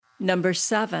Number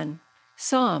 7,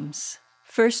 Psalms,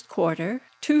 First Quarter,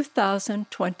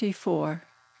 2024,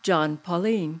 John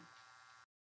Pauline.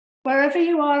 Wherever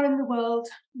you are in the world,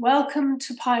 welcome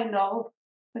to Pine Knoll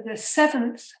for the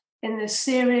 7th in the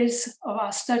series of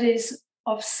our studies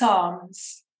of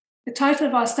Psalms. The title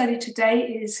of our study today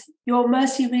is Your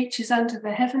Mercy Reaches Unto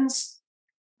the Heavens,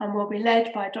 and will be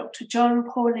led by Dr. John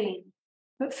Pauline.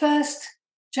 But first,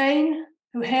 Jane,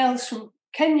 who hails from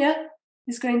Kenya,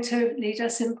 is going to lead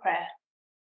us in prayer.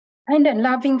 Kind and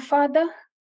loving Father,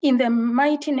 in the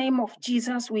mighty name of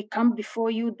Jesus, we come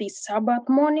before you this Sabbath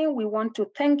morning. We want to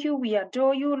thank you. We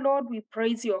adore you, Lord. We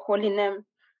praise your holy name.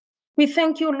 We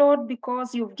thank you, Lord,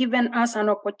 because you've given us an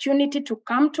opportunity to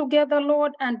come together,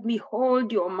 Lord, and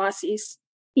behold your mercies.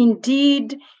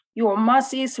 Indeed, your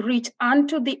mercies reach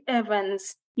unto the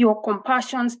heavens. Your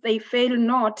compassions, they fail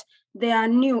not. They are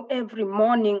new every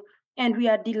morning. And we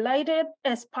are delighted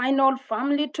as Pine Knoll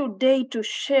family today to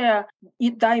share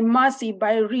thy mercy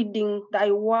by reading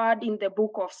thy word in the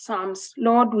book of Psalms.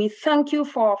 Lord, we thank you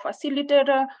for our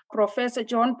facilitator, Professor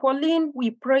John Pauline.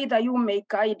 We pray that you may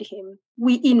guide him.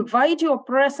 We invite your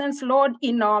presence, Lord,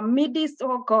 in our midst,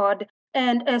 oh God.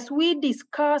 And as we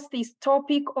discuss this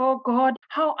topic, oh God,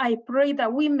 how I pray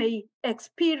that we may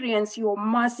experience your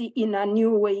mercy in a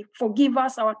new way. Forgive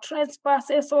us our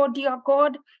trespasses, oh dear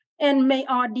God. And may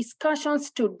our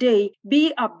discussions today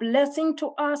be a blessing to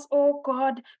us, oh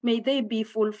God. May they be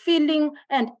fulfilling,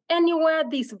 and anywhere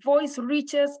this voice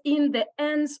reaches in the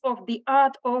ends of the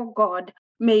earth, oh God,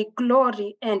 may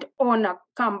glory and honor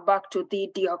come back to thee,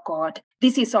 dear God.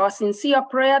 This is our sincere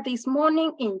prayer this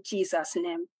morning in Jesus'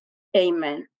 name.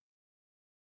 Amen.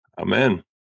 Amen.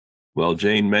 Well,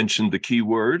 Jane mentioned the key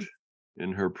word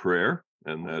in her prayer,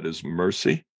 and that is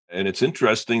mercy. And it's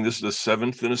interesting, this is the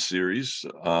 7th in a series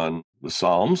on the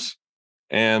Psalms.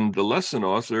 And the lesson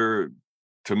author,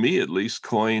 to me at least,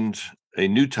 coined a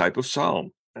new type of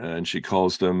psalm. And she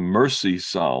calls them mercy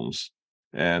psalms.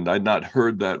 And I'd not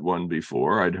heard that one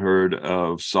before. I'd heard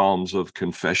of psalms of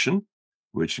confession,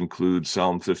 which include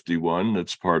Psalm 51,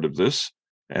 that's part of this.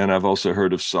 And I've also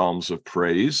heard of psalms of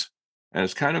praise. And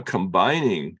it's kind of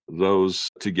combining those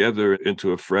together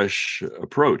into a fresh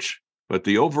approach. But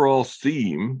the overall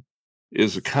theme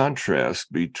is a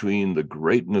contrast between the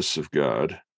greatness of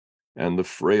God and the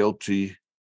frailty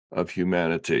of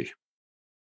humanity.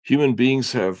 Human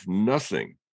beings have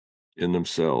nothing in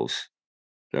themselves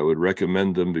that would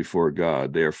recommend them before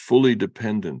God. They are fully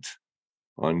dependent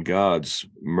on God's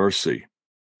mercy.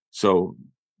 So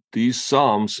these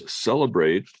Psalms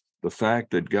celebrate the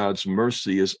fact that God's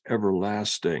mercy is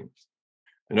everlasting.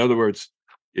 In other words,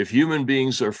 if human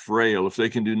beings are frail, if they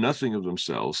can do nothing of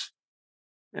themselves,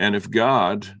 and if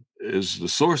God is the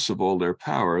source of all their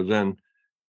power, then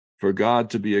for God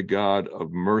to be a God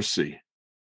of mercy,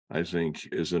 I think,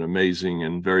 is an amazing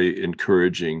and very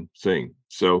encouraging thing.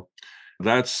 So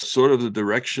that's sort of the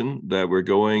direction that we're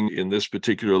going in this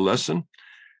particular lesson.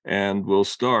 And we'll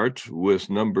start with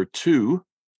number 2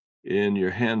 in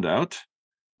your handout,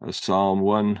 Psalm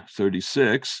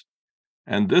 136.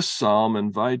 And this psalm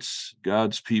invites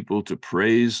God's people to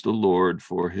praise the Lord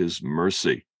for his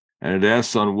mercy. And it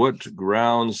asks, on what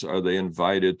grounds are they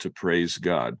invited to praise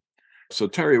God? So,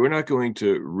 Terry, we're not going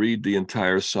to read the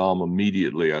entire psalm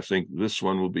immediately. I think this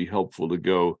one will be helpful to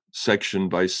go section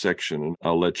by section, and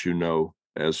I'll let you know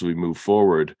as we move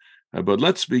forward. But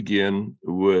let's begin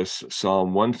with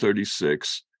Psalm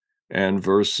 136 and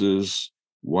verses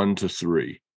 1 to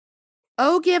 3.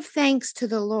 Oh, give thanks to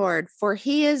the Lord, for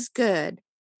he is good,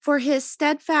 for his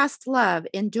steadfast love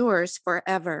endures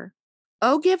forever.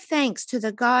 Oh, give thanks to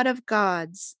the God of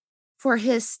gods, for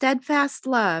his steadfast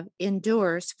love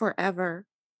endures forever.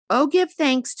 Oh, give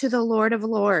thanks to the Lord of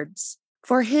lords,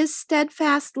 for his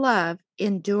steadfast love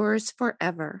endures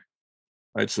forever.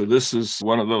 Right, so this is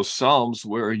one of those psalms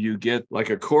where you get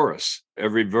like a chorus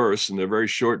every verse, and they're very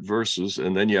short verses,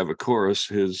 and then you have a chorus,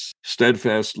 his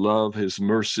steadfast love, his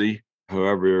mercy,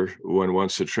 however one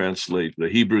wants to translate the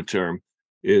Hebrew term.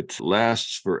 It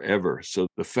lasts forever. So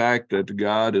the fact that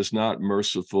God is not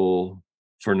merciful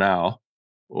for now,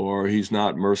 or he's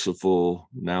not merciful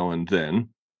now and then,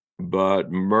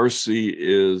 but mercy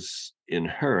is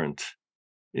inherent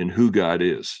in who God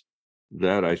is.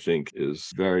 That, I think, is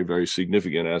very, very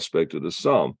significant aspect of the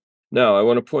psalm. Now, I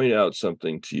want to point out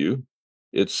something to you.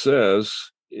 It says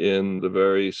in the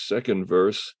very second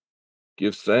verse,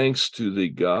 give thanks to the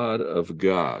God of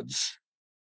gods.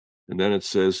 And then it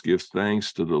says, give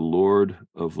thanks to the Lord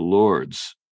of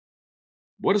lords.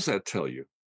 What does that tell you?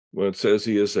 When it says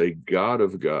he is a God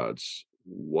of gods,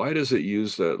 why does it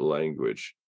use that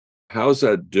language? How is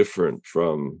that different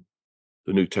from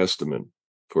the New Testament,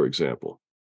 for example?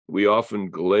 We often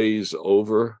glaze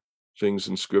over things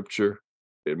in Scripture.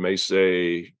 It may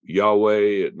say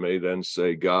Yahweh, it may then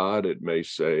say God, it may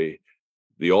say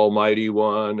the Almighty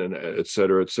One, and et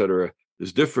cetera, et cetera.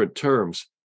 There's different terms,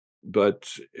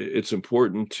 but it's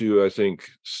important to, I think,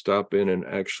 stop in and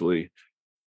actually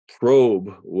probe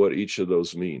what each of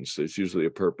those means. It's usually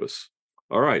a purpose.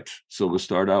 All right, so we'll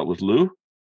start out with Lou.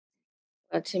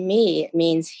 To me, it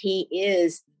means he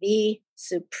is the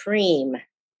supreme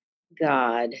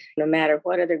God. No matter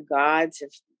what other gods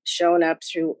have shown up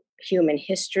through human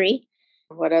history,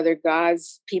 what other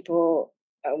gods people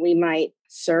we might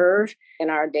serve in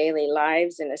our daily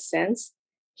lives, in a sense,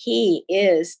 he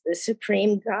is the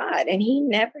supreme God, and he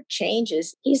never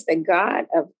changes. He's the God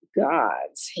of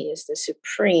gods. He is the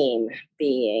supreme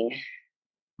being.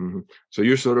 Mm-hmm. So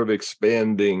you're sort of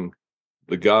expanding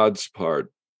the gods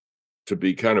part to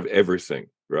be kind of everything,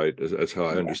 right? That's how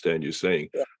I understand you saying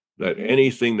that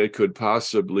anything that could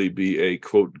possibly be a,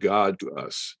 quote, God to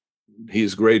us,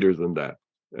 he's greater than that.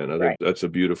 And I think that's a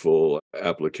beautiful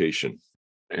application.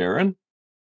 Aaron?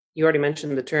 You already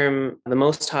mentioned the term the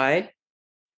Most High.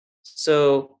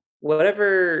 So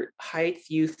whatever height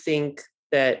you think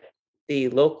that the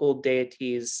local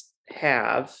deities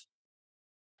have,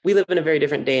 we live in a very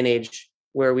different day and age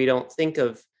where we don't think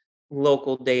of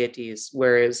local deities,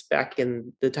 whereas back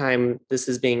in the time this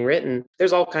is being written,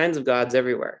 there's all kinds of gods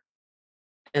everywhere.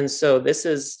 And so this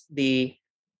is the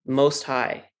Most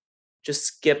High. Just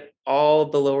skip all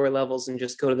the lower levels and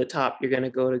just go to the top. You're going to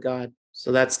go to God.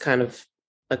 So that's kind of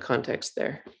a context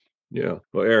there. Yeah.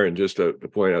 Well, Aaron, just to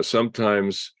point out,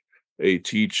 sometimes a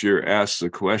teacher asks a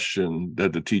question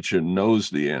that the teacher knows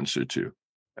the answer to.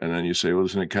 And then you say, well,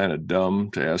 isn't it kind of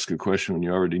dumb to ask a question when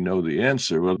you already know the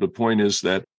answer? Well, the point is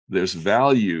that there's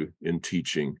value in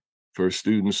teaching for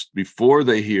students before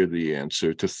they hear the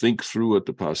answer to think through what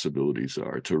the possibilities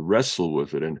are, to wrestle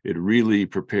with it. And it really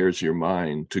prepares your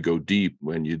mind to go deep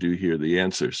when you do hear the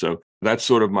answer. So that's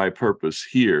sort of my purpose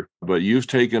here. But you've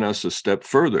taken us a step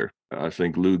further. I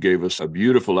think Lou gave us a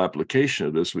beautiful application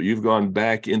of this, but you've gone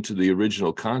back into the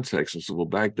original context and said, well,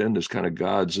 back then there's kind of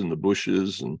gods in the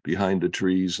bushes and behind the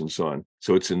trees and so on.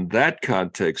 So it's in that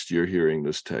context you're hearing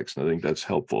this text. And I think that's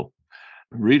helpful.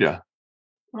 Rita?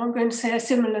 I'm going to say a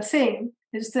similar thing,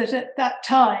 is that at that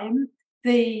time,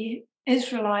 the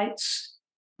Israelites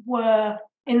were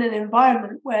in an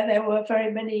environment where there were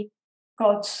very many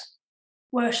gods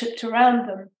worshipped around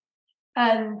them.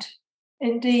 And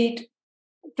indeed,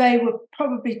 they were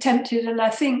probably tempted, and I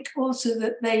think also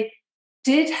that they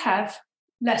did have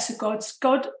lesser gods.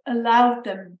 God allowed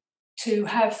them to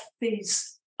have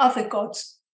these other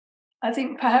gods, I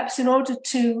think perhaps in order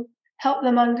to help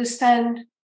them understand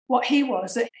what he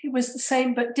was, that he was the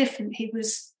same but different. He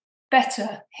was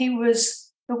better. He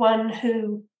was the one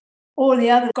who all the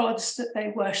other gods that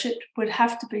they worshipped would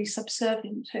have to be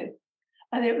subservient to.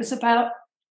 And it was about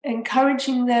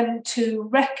encouraging them to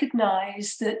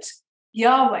recognize that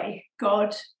Yahweh,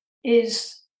 God,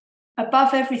 is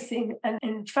above everything, and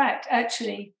in fact,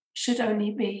 actually should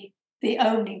only be the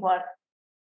only one.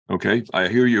 Okay, I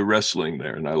hear you wrestling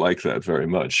there, and I like that very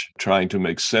much, trying to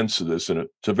make sense of this. And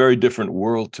it's a very different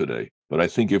world today. But I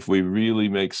think if we really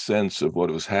make sense of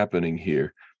what was happening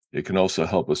here, it can also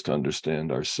help us to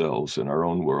understand ourselves and our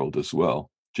own world as well.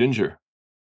 Ginger?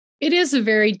 It is a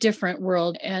very different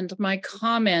world, and my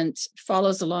comment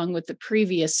follows along with the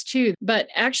previous two. But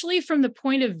actually, from the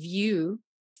point of view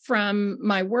from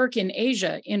my work in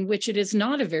Asia, in which it is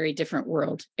not a very different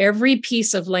world, every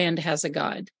piece of land has a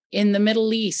god. In the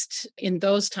Middle East, in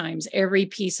those times, every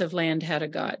piece of land had a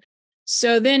god.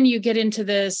 So then you get into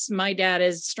this, my dad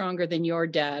is stronger than your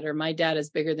dad, or my dad is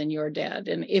bigger than your dad.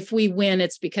 And if we win,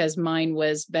 it's because mine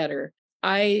was better.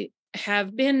 I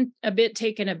have been a bit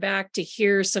taken aback to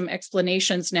hear some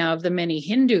explanations now of the many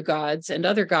Hindu gods and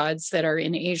other gods that are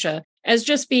in Asia as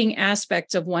just being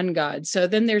aspects of one god. So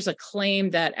then there's a claim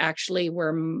that actually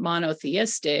we're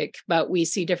monotheistic, but we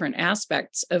see different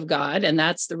aspects of God, and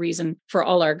that's the reason for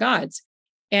all our gods.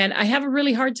 And I have a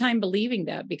really hard time believing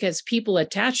that, because people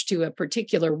attach to a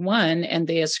particular one and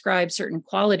they ascribe certain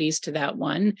qualities to that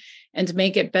one and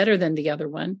make it better than the other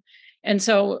one. And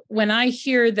so when I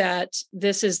hear that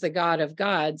this is the God of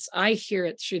gods, I hear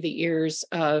it through the ears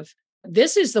of,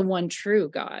 this is the one true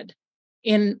God,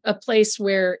 in a place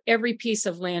where every piece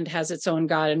of land has its own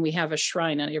God, and we have a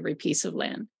shrine on every piece of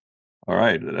land. All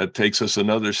right, that takes us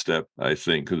another step, I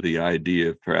think, of the idea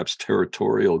of perhaps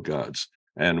territorial gods.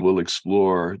 And we'll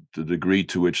explore the degree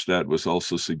to which that was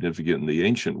also significant in the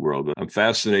ancient world. But I'm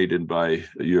fascinated by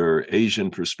your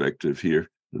Asian perspective here,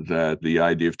 that the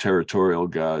idea of territorial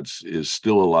gods is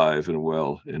still alive and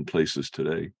well in places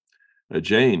today.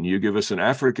 Jane, you give us an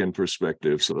African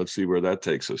perspective, so let's see where that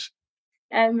takes us.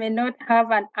 I may not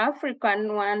have an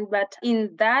African one, but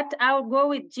in that, I'll go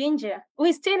with Ginger.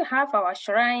 We still have our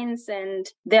shrines, and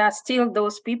there are still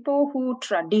those people who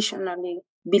traditionally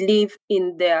believe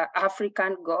in their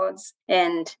African gods,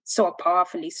 and so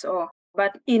powerfully so.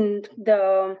 But in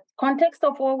the context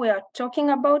of what we are talking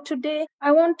about today,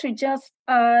 I want to just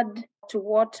add to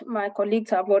what my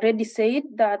colleagues have already said,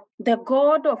 that the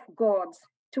God of gods,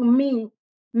 to me,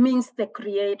 means the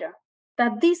creator,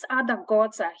 that these other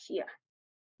gods are here,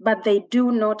 but they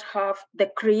do not have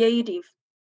the creative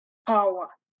power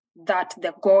that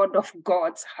the God of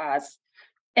gods has.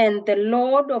 And the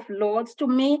Lord of lords, to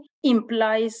me,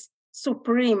 implies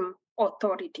supreme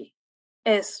authority,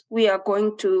 as we are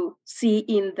going to see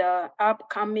in the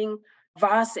upcoming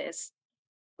verses,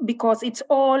 because it's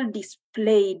all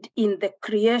displayed in the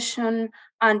creation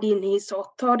and in his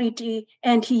authority,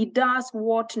 and he does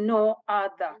what no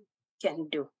other can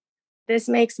do. This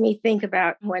makes me think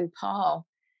about when Paul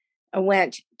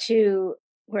went to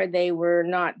where they were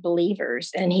not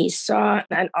believers, and he saw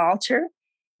an altar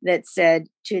that said,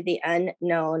 "To the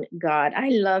unknown God." I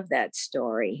love that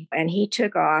story. And he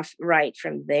took off right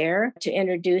from there to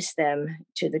introduce them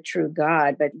to the true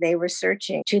God, but they were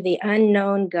searching to the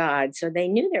unknown God. So they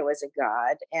knew there was a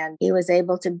God, and he was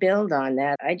able to build on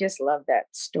that. I just love that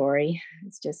story.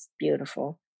 It's just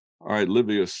beautiful. All right,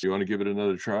 Livius, you want to give it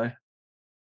another try?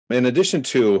 In addition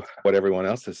to what everyone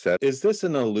else has said, is this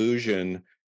an allusion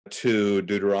to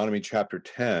Deuteronomy chapter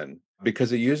 10?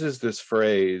 Because it uses this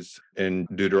phrase in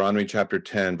Deuteronomy chapter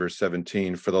 10, verse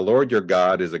 17, "For the Lord your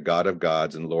God is a God of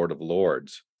gods and Lord of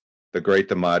lords, the great,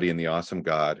 the mighty, and the awesome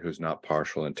God, who's not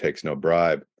partial and takes no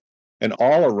bribe." And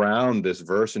all around this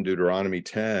verse in Deuteronomy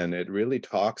 10, it really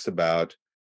talks about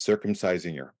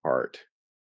circumcising your heart.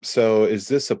 So is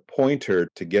this a pointer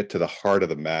to get to the heart of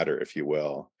the matter, if you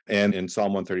will? And in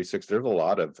Psalm 136, there's a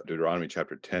lot of Deuteronomy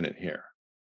chapter 10 in here.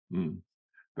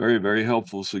 Very, very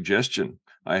helpful suggestion.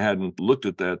 I hadn't looked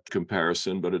at that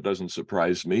comparison, but it doesn't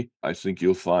surprise me. I think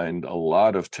you'll find a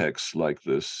lot of texts like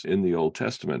this in the Old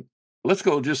Testament. Let's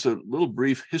go just a little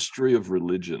brief history of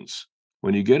religions.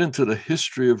 When you get into the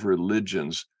history of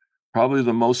religions, probably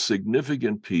the most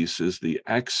significant piece is the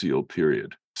axial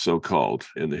period, so-called,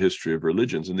 in the history of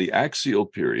religions. And the axial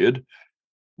period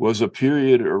was a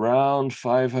period around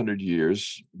 500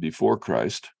 years before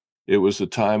Christ. It was the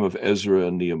time of Ezra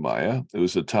and Nehemiah. It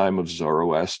was the time of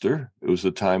Zoroaster. It was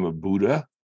the time of Buddha.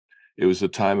 It was the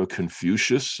time of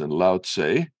Confucius and Lao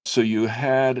Tse. So you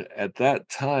had at that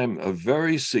time a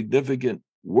very significant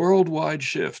worldwide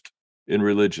shift in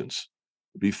religions.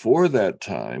 Before that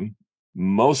time,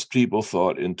 most people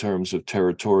thought in terms of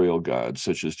territorial gods,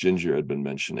 such as Ginger had been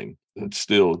mentioning. And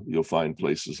still, you'll find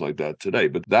places like that today.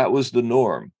 But that was the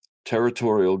norm,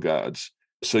 territorial gods.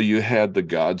 So you had the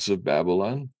gods of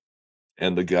Babylon,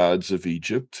 and the gods of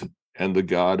Egypt, and the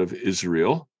God of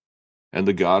Israel, and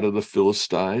the God of the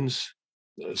Philistines.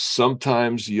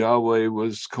 Sometimes Yahweh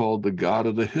was called the God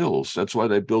of the hills. That's why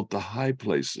they built the high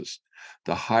places.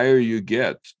 The higher you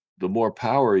get, the more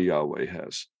power Yahweh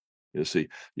has. You see,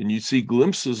 and you see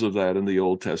glimpses of that in the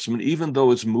Old Testament, even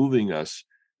though it's moving us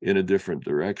in a different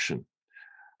direction.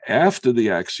 After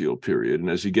the axial period, and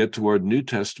as you get toward New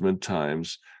Testament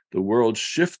times, the world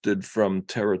shifted from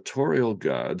territorial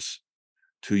gods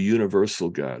to universal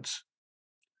gods.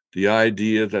 The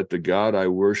idea that the God I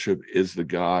worship is the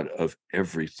God of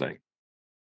everything.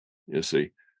 You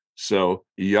see, so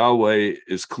Yahweh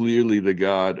is clearly the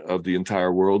God of the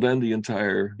entire world and the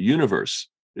entire universe,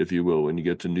 if you will, when you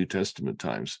get to New Testament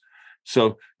times.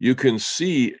 So you can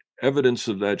see evidence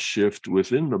of that shift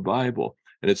within the Bible.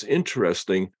 And it's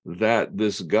interesting that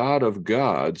this God of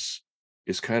gods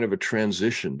is kind of a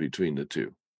transition between the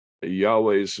two.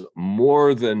 Yahweh's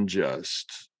more than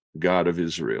just God of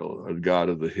Israel, a God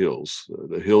of the hills,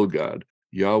 the hill God.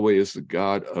 Yahweh is the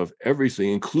God of everything,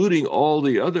 including all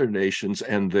the other nations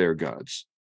and their gods,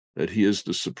 that he is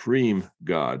the supreme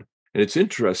God. And it's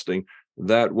interesting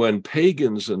that when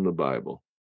pagans in the Bible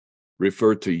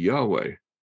refer to Yahweh,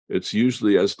 it's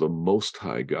usually as the Most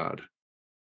High God.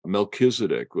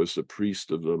 Melchizedek was the priest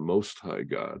of the Most High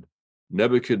God.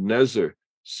 Nebuchadnezzar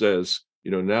says,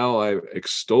 now I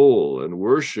extol and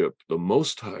worship the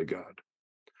Most High God.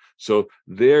 So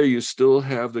there you still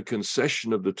have the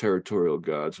concession of the territorial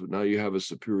gods, but now you have a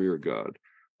superior God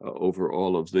over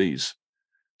all of these.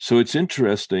 So it's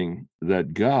interesting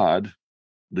that God,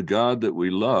 the God that we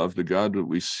love, the God that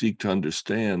we seek to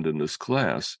understand in this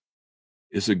class,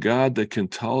 is a God that can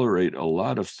tolerate a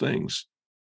lot of things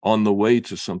on the way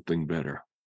to something better.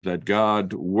 That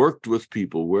God worked with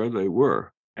people where they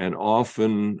were and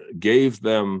often gave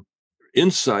them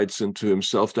insights into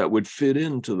himself that would fit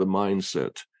into the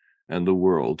mindset and the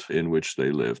world in which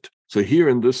they lived. So here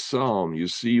in this psalm, you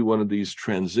see one of these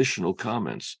transitional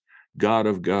comments, God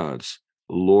of gods,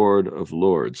 Lord of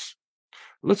lords.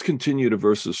 Let's continue to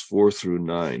verses 4 through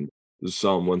 9. This is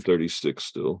Psalm 136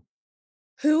 still.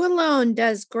 Who alone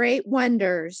does great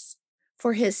wonders,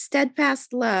 for his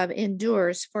steadfast love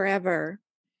endures forever.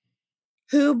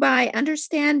 Who by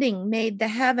understanding made the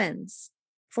heavens,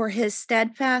 for his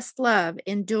steadfast love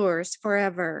endures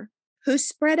forever. Who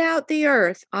spread out the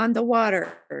earth on the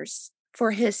waters,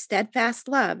 for his steadfast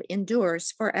love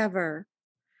endures forever.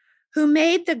 Who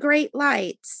made the great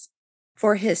lights,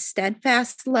 for his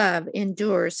steadfast love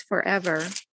endures forever.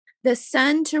 The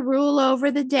sun to rule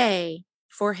over the day,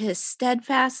 for his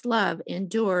steadfast love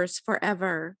endures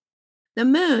forever. The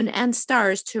moon and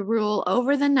stars to rule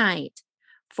over the night,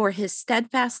 for his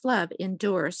steadfast love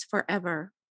endures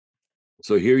forever.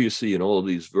 So here you see in all of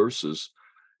these verses,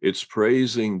 it's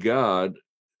praising God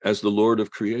as the Lord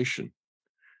of creation.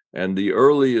 And the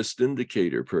earliest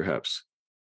indicator, perhaps,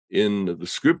 in the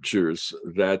scriptures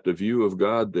that the view of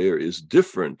God there is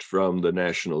different from the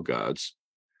national gods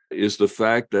is the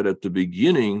fact that at the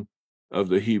beginning of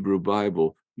the Hebrew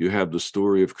Bible, you have the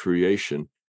story of creation,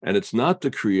 and it's not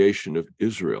the creation of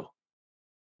Israel.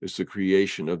 It's the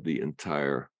creation of the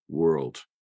entire world.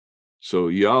 So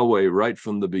Yahweh, right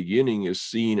from the beginning, is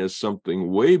seen as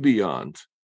something way beyond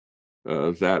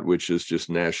that which is just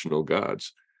national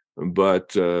gods.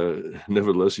 But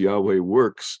nevertheless, Yahweh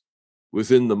works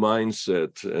within the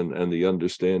mindset and the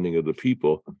understanding of the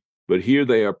people. But here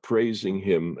they are praising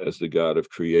him as the God of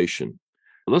creation.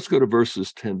 Let's go to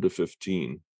verses 10 to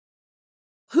 15.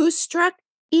 Who struck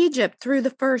Egypt through the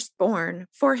firstborn,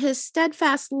 for his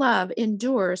steadfast love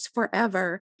endures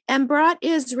forever, and brought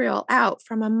Israel out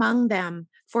from among them,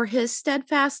 for his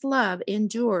steadfast love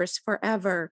endures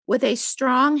forever, with a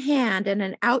strong hand and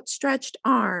an outstretched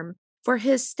arm, for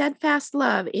his steadfast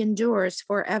love endures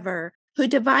forever. Who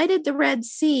divided the Red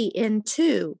Sea in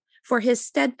two, for his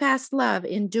steadfast love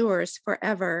endures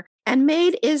forever, and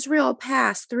made Israel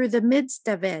pass through the midst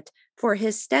of it, for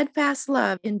his steadfast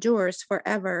love endures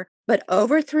forever, but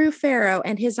overthrew Pharaoh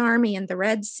and his army in the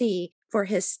Red Sea, for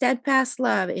his steadfast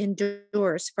love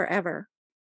endures forever.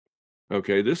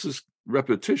 Okay, this is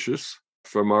repetitious.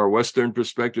 From our Western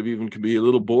perspective, even can be a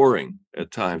little boring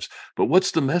at times. But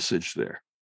what's the message there?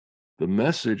 The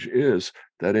message is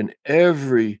that in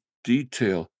every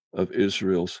detail of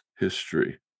Israel's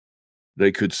history,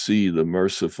 they could see the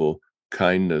merciful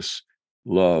kindness,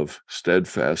 love,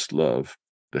 steadfast love,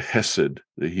 the hesed,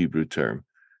 the Hebrew term,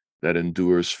 that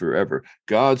endures forever.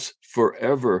 God's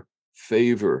forever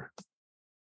favor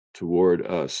toward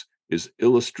us is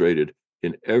illustrated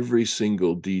in every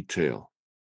single detail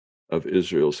of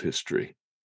Israel's history.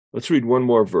 Let's read one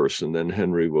more verse, and then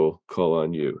Henry will call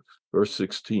on you. Verse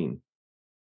 16.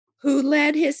 Who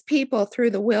led his people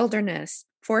through the wilderness,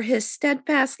 for his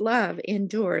steadfast love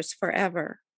endures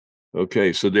forever.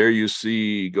 Okay, so there you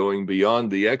see, going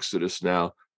beyond the Exodus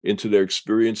now into their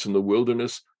experience in the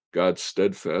wilderness, God's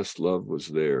steadfast love was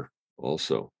there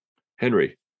also.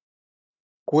 Henry.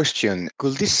 Question: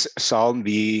 could this psalm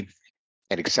be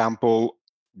an example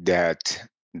that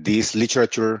this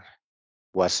literature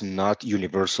was not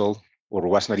universal or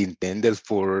was not intended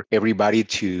for everybody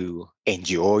to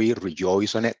enjoy,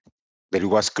 rejoice on it? That it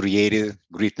was created,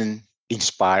 written,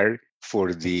 inspired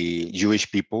for the Jewish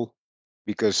people?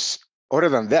 Because other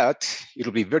than that,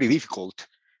 it'll be very difficult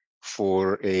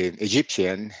for an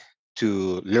Egyptian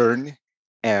to learn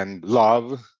and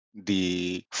love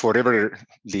the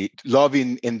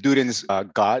loving endurance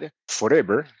God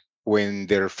forever, when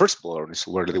their firstborns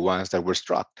were the ones that were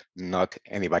struck, not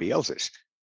anybody else's.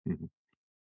 Mm-hmm.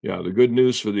 Yeah, the good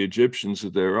news for the Egyptians is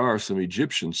that there are some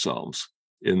Egyptian psalms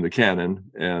in the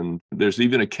canon, and there's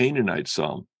even a Canaanite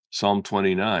psalm, Psalm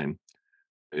 29.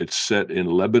 It's set in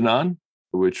Lebanon,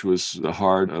 which was the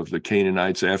heart of the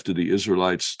Canaanites after the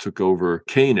Israelites took over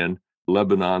Canaan.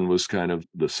 Lebanon was kind of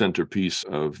the centerpiece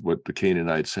of what the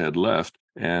Canaanites had left.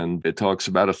 And it talks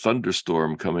about a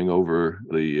thunderstorm coming over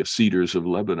the cedars of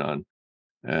Lebanon.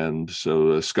 And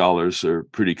so the scholars are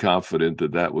pretty confident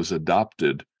that that was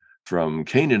adopted from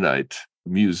Canaanite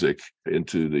music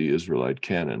into the Israelite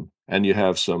canon. And you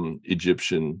have some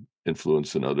Egyptian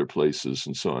influence in other places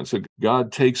and so on. So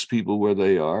God takes people where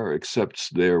they are, accepts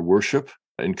their worship,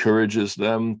 encourages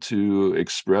them to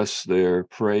express their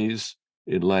praise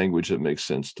in language that makes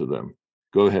sense to them.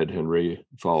 Go ahead, Henry,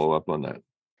 follow up on that.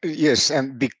 Yes,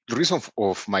 and the reason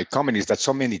of my comment is that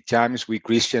so many times we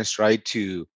Christians try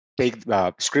to take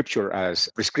scripture as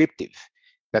prescriptive,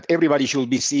 that everybody should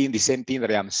be seeing the same thing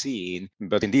that I'm seeing.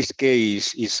 But in this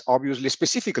case, it's obviously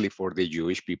specifically for the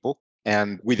Jewish people.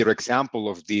 And with your example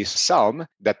of this psalm,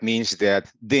 that means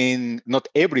that then not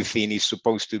everything is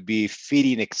supposed to be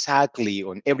fitting exactly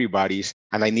on everybody's.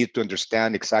 And I need to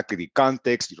understand exactly the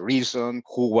context, the reason,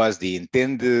 who was the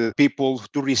intended people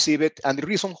to receive it, and the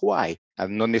reason why,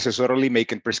 and not necessarily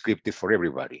making prescriptive for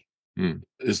everybody.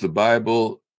 Is the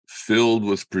Bible filled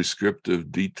with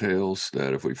prescriptive details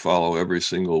that if we follow every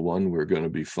single one, we're going to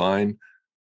be fine?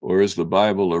 Or is the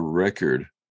Bible a record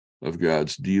of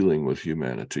God's dealing with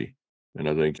humanity? And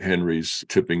I think Henry's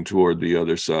tipping toward the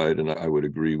other side, and I would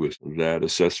agree with that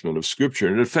assessment of Scripture.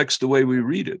 And it affects the way we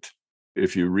read it.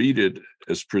 If you read it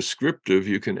as prescriptive,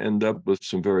 you can end up with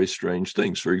some very strange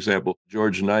things. For example,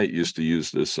 George Knight used to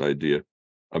use this idea.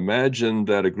 Imagine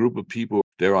that a group of people,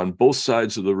 they're on both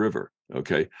sides of the river,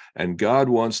 okay? And God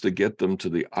wants to get them to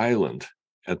the island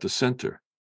at the center.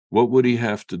 What would he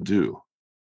have to do?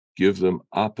 Give them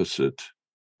opposite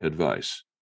advice,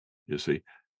 you see?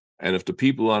 And if the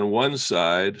people on one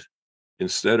side,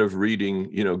 instead of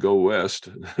reading, go west,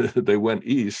 they went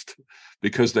east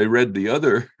because they read the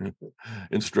other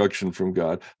instruction from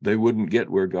God, they wouldn't get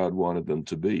where God wanted them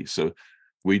to be. So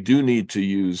we do need to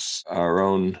use our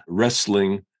own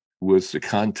wrestling with the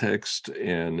context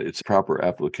and its proper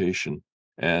application.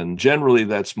 And generally,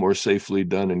 that's more safely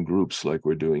done in groups like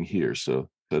we're doing here. So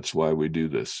that's why we do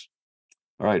this.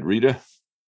 All right, Rita?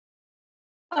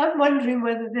 I'm wondering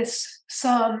whether this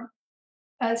psalm,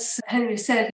 as Henry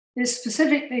said, is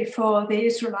specifically for the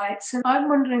Israelites. And I'm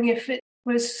wondering if it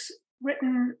was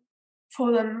written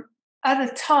for them at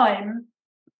a time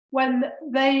when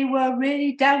they were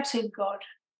really doubting God.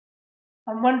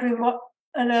 I'm wondering what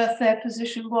on earth their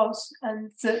position was,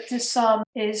 and that this psalm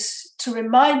is to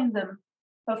remind them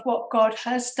of what God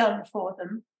has done for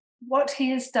them, what he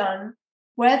has done,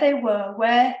 where they were,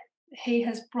 where he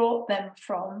has brought them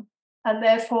from, and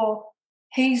therefore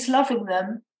he's loving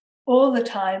them all the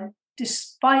time,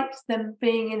 despite them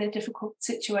being in a difficult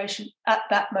situation at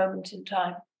that moment in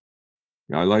time.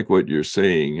 I like what you're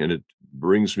saying, and it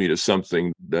brings me to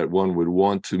something that one would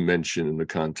want to mention in the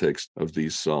context of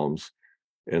these Psalms,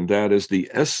 and that is the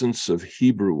essence of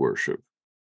Hebrew worship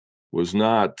was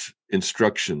not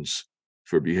instructions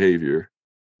for behavior,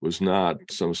 was not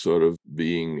some sort of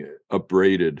being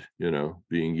upbraided,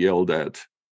 being yelled at.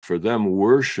 For them,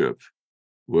 worship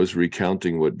was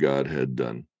recounting what God had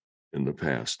done in the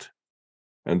past.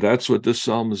 And that's what this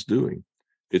psalm is doing.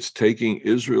 It's taking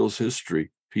Israel's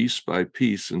history piece by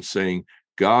piece and saying,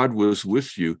 God was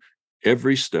with you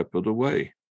every step of the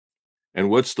way. And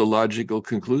what's the logical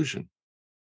conclusion?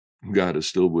 God is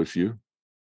still with you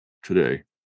today.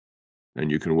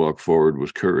 And you can walk forward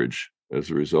with courage as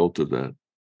a result of that.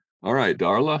 All right,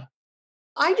 Darla?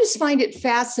 I just find it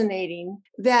fascinating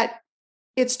that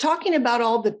it's talking about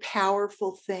all the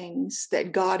powerful things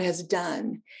that God has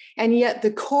done. And yet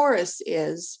the chorus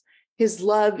is, his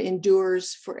love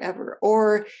endures forever.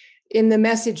 Or in the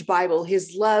Message Bible,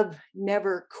 his love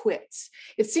never quits.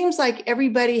 It seems like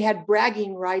everybody had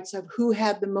bragging rights of who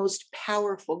had the most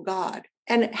powerful God.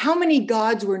 And how many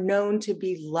gods were known to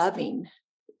be loving?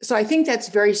 So I think that's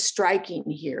very striking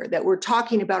here, that we're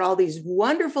talking about all these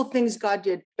wonderful things God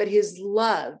did, but his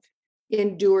love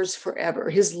endures forever.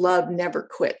 His love never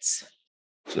quits.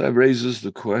 So that raises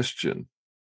the question,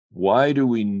 why do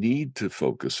we need to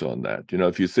focus on that?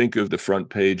 If you think of the front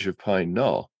page of Pine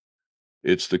Knoll,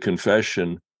 it's the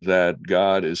confession that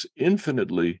God is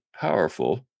infinitely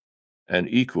powerful and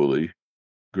equally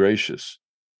gracious.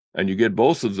 And you get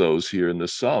both of those here in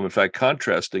this psalm. In fact,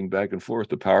 contrasting back and forth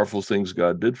the powerful things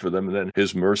God did for them, and then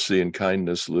his mercy and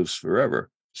kindness lives forever.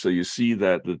 So you see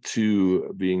that the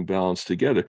two being balanced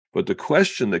together. But the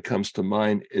question that comes to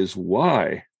mind is,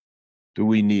 why do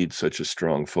we need such a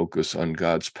strong focus on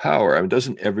God's power? I mean,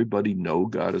 doesn't everybody know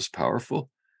God is powerful?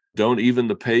 Don't even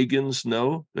the pagans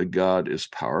know that God is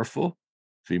powerful?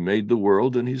 If he made the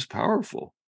world, then he's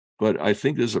powerful. But I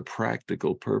think there's a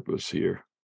practical purpose here.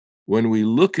 When we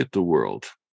look at the world,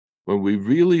 when we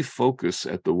really focus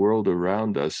at the world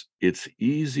around us, it's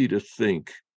easy to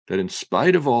think that in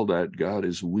spite of all that, God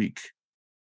is weak,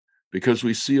 because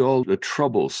we see all the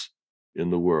troubles in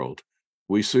the world.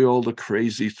 We see all the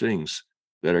crazy things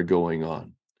that are going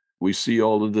on. We see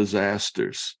all the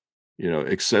disasters,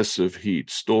 excessive heat,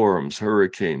 storms,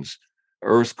 hurricanes,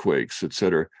 earthquakes,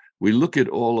 etc. We look at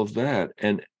all of that,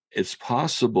 and it's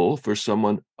possible for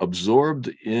someone absorbed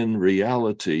in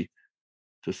reality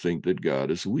to think that God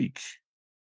is weak.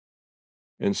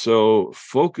 And so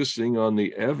focusing on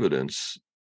the evidence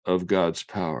of God's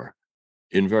power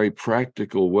in very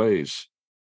practical ways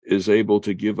is able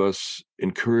to give us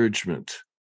encouragement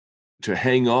to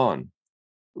hang on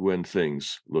when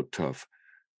things look tough.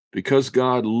 Because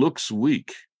God looks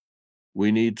weak,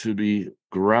 we need to be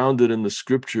grounded in the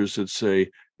scriptures that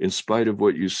say, in spite of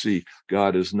what you see,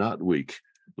 God is not weak.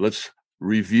 Let's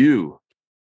review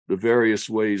the various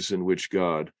ways in which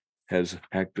God has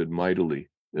acted mightily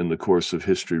in the course of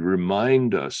history.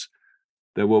 Remind us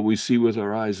that what we see with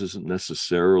our eyes isn't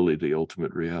necessarily the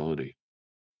ultimate reality.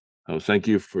 Thank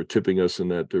you for tipping us in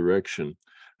that direction.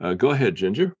 Go ahead,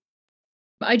 Ginger.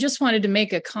 I just wanted to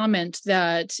make a comment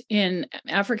that in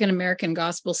African American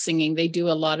gospel singing, they do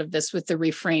a lot of this with the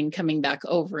refrain coming back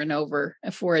over and over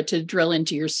for it to drill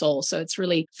into your soul. So it's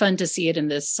really fun to see it in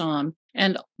this psalm.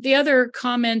 And the other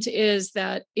comment is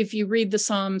that if you read the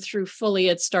psalm through fully,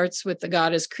 it starts with the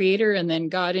God as creator and then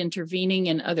God intervening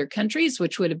in other countries,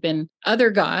 which would have been other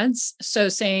gods. So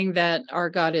saying that our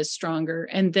God is stronger.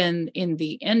 And then in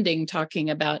the ending,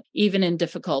 talking about even in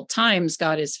difficult times,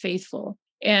 God is faithful.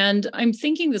 And I'm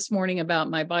thinking this morning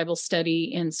about my Bible study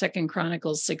in 2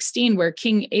 Chronicles 16, where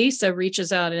King Asa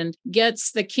reaches out and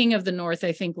gets the king of the north,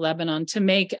 I think Lebanon, to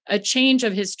make a change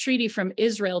of his treaty from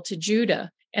Israel to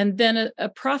Judah. And then a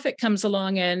prophet comes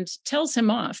along and tells him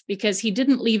off because he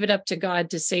didn't leave it up to God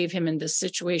to save him in this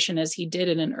situation as he did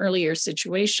in an earlier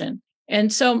situation.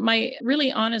 And so my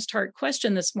really honest heart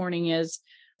question this morning is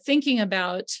thinking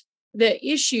about the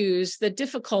issues, the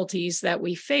difficulties that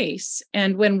we face.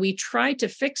 And when we try to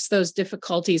fix those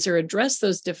difficulties or address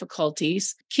those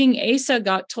difficulties, King Asa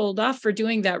got told off for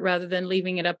doing that rather than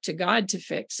leaving it up to God to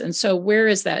fix. And so where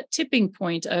is that tipping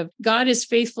point of God is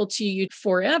faithful to you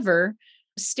forever?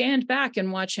 Stand back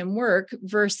and watch him work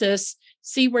versus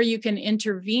see where you can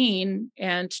intervene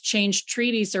and change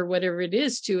treaties or whatever it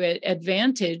is to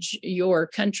advantage your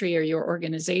country or your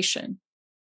organization.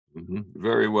 Mm-hmm.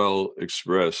 Very well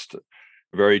expressed.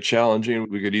 Very challenging.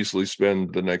 We could easily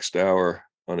spend the next hour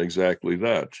on exactly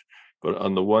that. But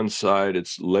on the one side,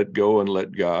 it's let go and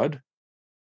let God.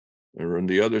 And on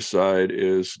the other side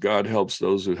is God helps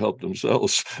those who help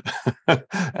themselves.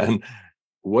 And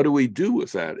what do we do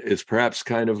with that? It's perhaps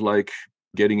kind of like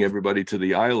getting everybody to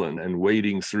the island and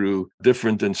wading through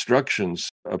different instructions,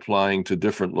 applying to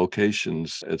different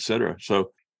locations, etc.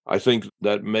 So I think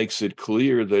that makes it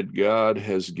clear that God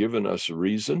has given us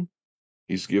reason.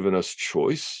 He's given us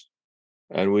choice,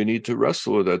 and we need to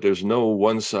wrestle with that. There's no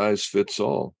one size fits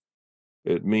all.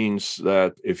 It means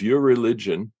that if your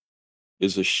religion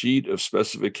is a sheet of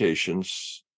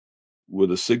specifications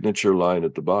with a signature line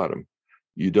at the bottom,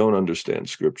 you don't understand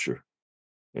Scripture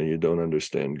and you don't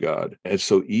understand God. And it's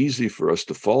so easy for us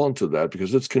to fall into that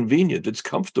because it's convenient, it's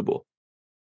comfortable.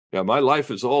 Yeah, my life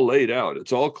is all laid out.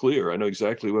 It's all clear. I know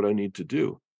exactly what I need to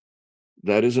do.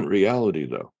 That isn't reality,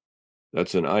 though.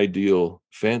 That's an ideal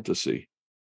fantasy.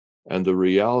 And the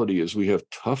reality is we have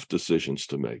tough decisions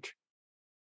to make.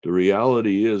 The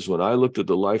reality is when I looked at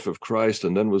the life of Christ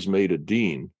and then was made a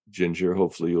dean, Ginger,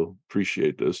 hopefully you'll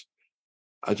appreciate this.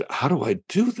 How do I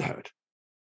do that?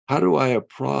 How do I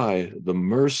apply the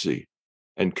mercy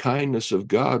and kindness of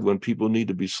God when people need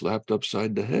to be slapped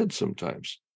upside the head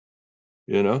sometimes?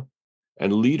 You know,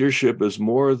 and leadership is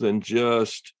more than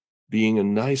just being a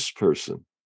nice person.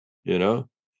 You know,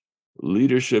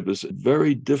 leadership is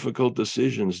very difficult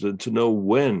decisions to know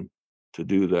when to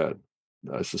do that.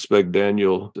 I suspect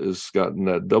Daniel has gotten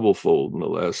that double fold in the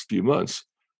last few months.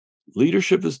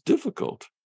 Leadership is difficult.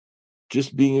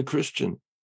 Just being a Christian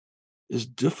is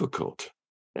difficult.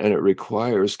 And it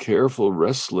requires careful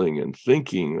wrestling and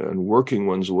thinking and working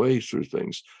one's way through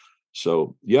things.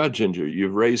 So, yeah, Ginger,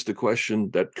 you've raised a question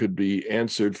that could be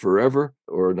answered forever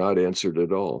or not answered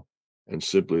at all. And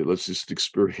simply, let's just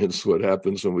experience what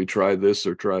happens when we try this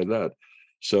or try that.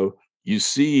 So you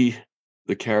see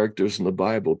the characters in the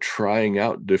Bible trying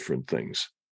out different things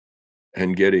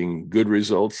and getting good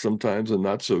results sometimes and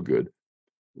not so good.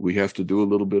 We have to do a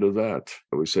little bit of that.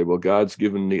 We say, well, God's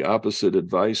given the opposite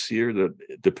advice here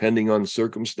that depending on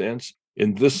circumstance,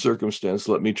 in this circumstance,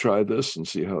 let me try this and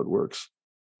see how it works.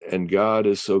 And God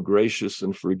is so gracious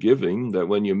and forgiving that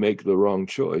when you make the wrong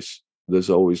choice, there's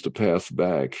always the path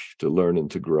back to learn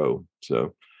and to grow.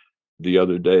 So the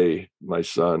other day, my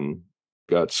son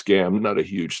got scammed, not a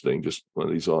huge thing, just one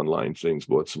of these online things,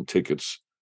 bought some tickets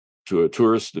to a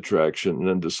tourist attraction and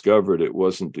then discovered it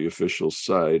wasn't the official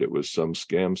site, it was some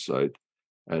scam site.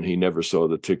 And he never saw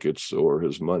the tickets or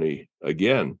his money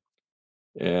again.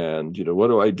 And, what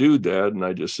do I do, Dad? And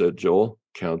I just said, Joel,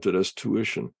 count it as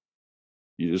tuition.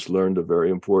 You just learned a very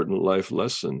important life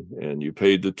lesson and you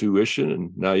paid the tuition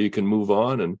and now you can move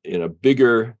on. And in a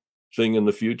bigger thing in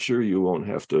the future, you won't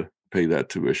have to pay that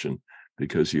tuition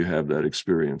because you have that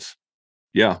experience.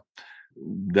 Yeah,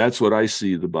 that's what I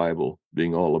see the Bible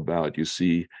being all about. You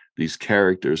see these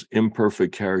characters,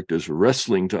 imperfect characters,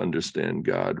 wrestling to understand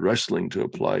God, wrestling to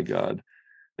apply God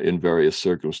in various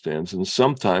circumstances, and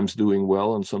sometimes doing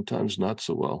well and sometimes not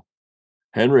so well.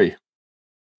 Henry.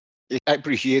 I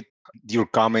appreciate your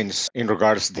comments in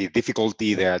regards to the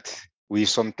difficulty that we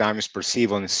sometimes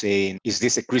perceive on saying, is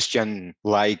this a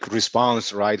Christian-like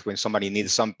response, right? When somebody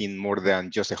needs something more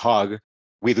than just a hug.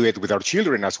 We do it with our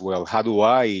children as well. How do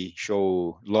I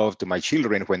show love to my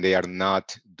children when they are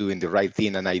not doing the right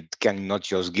thing, and I cannot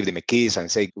just give them a kiss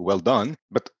and say, well done?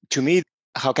 But to me,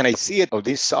 how can I see it of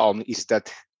this psalm is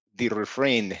that the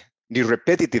refrain, the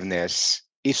repetitiveness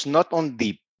is not on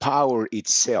the power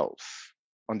itself,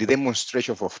 on the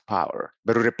demonstration of power,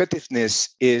 but repetitiveness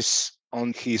is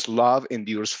on his love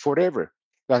endures forever.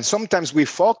 And sometimes we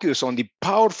focus on the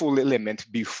powerful element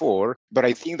before, but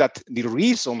I think that the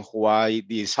reason why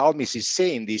the psalmist is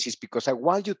saying this is because I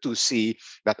want you to see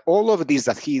that all of this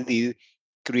that he did,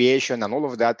 creation and all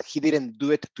of that, he didn't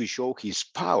do it to show his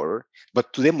power,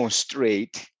 but to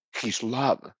demonstrate his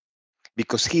love,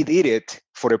 because he did it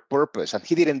for a purpose. And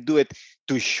he didn't do it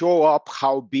to show up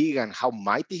how big and how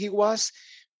mighty he was,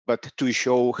 but to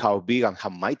show how big and how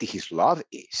mighty his love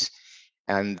is.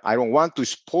 And I don't want to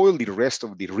spoil the rest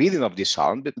of the reading of the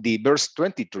psalm, but the verse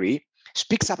 23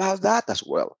 speaks about that as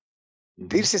well. Mm-hmm.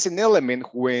 This is an element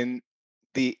when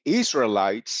the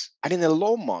Israelites are in a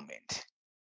low moment.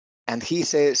 And he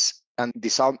says, and the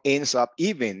psalm ends up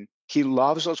even, he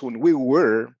loves us when we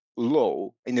were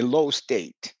low, in a low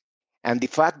state. And the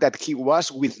fact that he was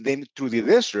with them through the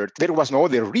desert, there was no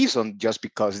other reason just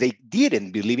because they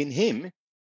didn't believe in him.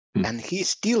 Mm-hmm. And he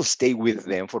still stayed with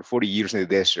them for 40 years in the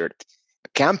desert,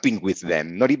 camping with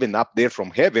them, not even up there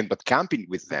from heaven, but camping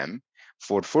with them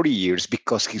for 40 years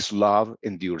because his love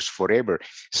endures forever.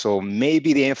 So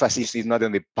maybe the emphasis is not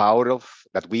on the power of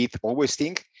that we always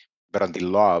think, but on the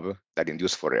love that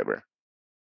endures forever.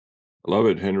 I love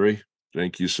it, Henry.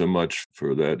 Thank you so much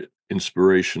for that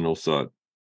inspirational thought.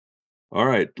 All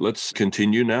right, let's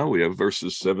continue now. We have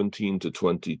verses 17 to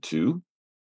 22,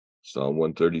 Psalm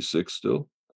 136 still.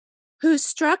 Who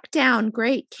struck down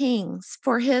great kings,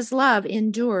 for his love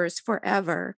endures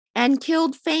forever, and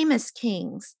killed famous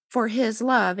kings, for his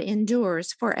love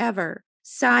endures forever.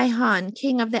 Sihon,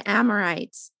 king of the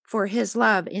Amorites, for his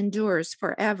love endures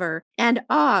forever, and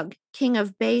Og, king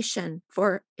of Bashan,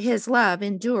 for his love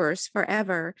endures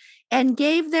forever, and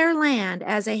gave their land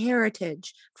as a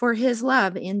heritage, for his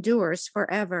love endures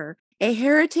forever, a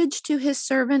heritage to his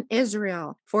servant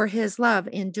Israel, for his love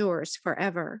endures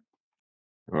forever.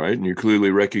 All right, and you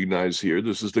clearly recognize here,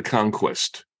 this is the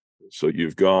conquest. So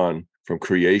you've gone from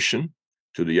creation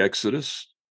to the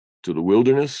Exodus, to the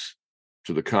wilderness,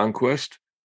 to the conquest,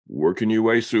 working your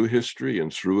way through history,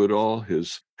 and through it all,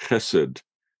 his chesed,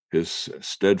 his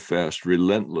steadfast,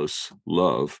 relentless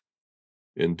love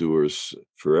endures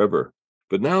forever.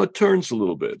 But now it turns a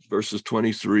little bit, verses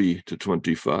 23 to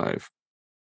 25.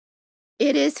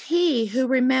 It is he who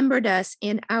remembered us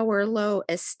in our low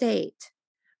estate,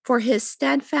 for his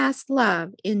steadfast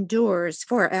love endures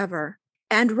forever,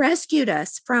 and rescued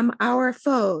us from our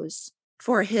foes,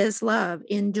 for his love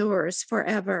endures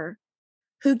forever,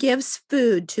 who gives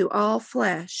food to all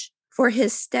flesh, for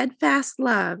his steadfast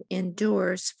love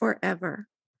endures forever.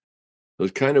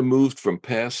 It kind of moved from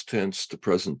past tense to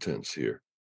present tense here,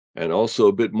 and also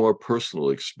a bit more personal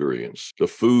experience, the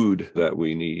food that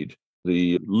we need,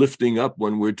 the lifting up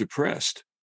when we're depressed,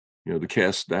 the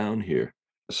cast down here.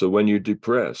 So when you're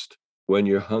depressed, when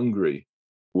you're hungry,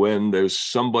 when there's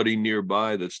somebody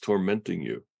nearby that's tormenting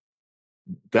you,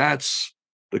 that's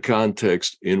the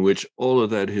context in which all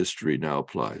of that history now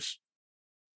applies.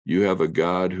 You have a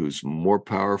God who's more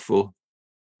powerful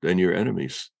than your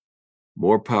enemies,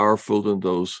 more powerful than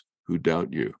those who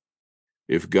doubt you.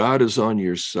 If God is on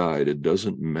your side, it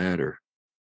doesn't matter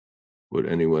what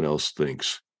anyone else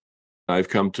thinks. I've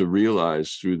come to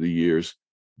realize through the years,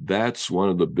 that's one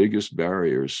of the biggest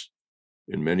barriers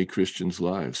in many Christians'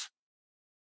 lives,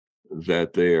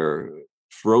 that they are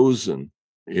frozen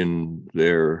in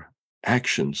their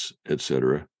actions,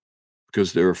 etc.,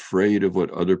 because they're afraid of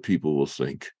what other people will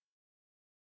think,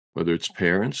 whether it's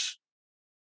parents,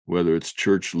 whether it's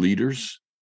church leaders,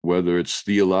 whether it's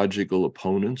theological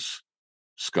opponents,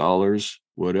 scholars,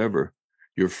 whatever.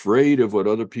 You're afraid of what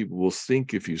other people will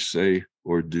think if you say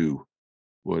or do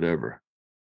whatever.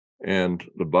 And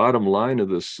the bottom line of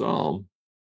this psalm,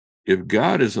 if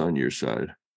God is on your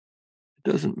side,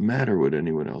 it doesn't matter what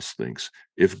anyone else thinks.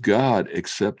 If God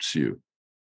accepts you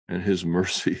and his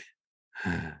mercy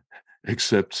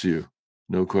accepts you,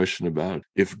 no question about it.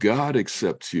 If God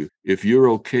accepts you, if you're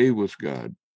okay with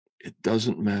God, it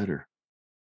doesn't matter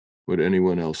what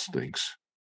anyone else thinks.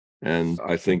 And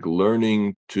I think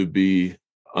learning to be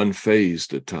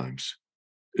unfazed at times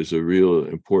is a real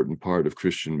important part of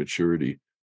Christian maturity.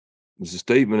 There's a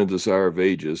statement in Desire of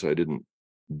Ages. I didn't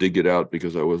dig it out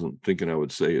because I wasn't thinking I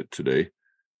would say it today,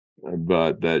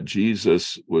 but that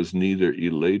Jesus was neither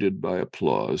elated by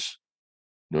applause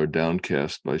nor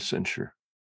downcast by censure.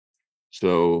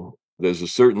 So there's a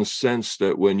certain sense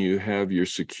that when you have your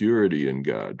security in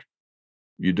God,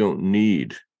 you don't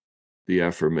need the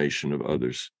affirmation of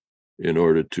others in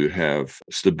order to have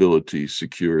stability,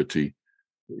 security,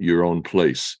 your own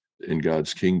place in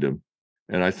God's kingdom.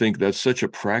 And I think that's such a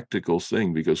practical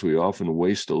thing because we often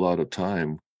waste a lot of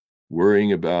time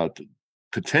worrying about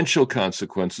potential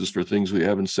consequences for things we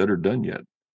haven't said or done yet.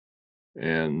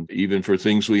 And even for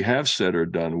things we have said or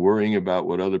done, worrying about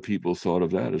what other people thought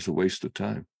of that is a waste of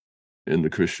time in the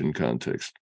Christian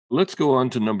context. Let's go on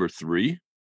to number 3,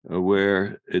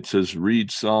 where it says, read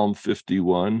Psalm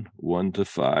 51,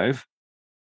 1-5.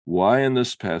 Why in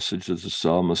this passage does the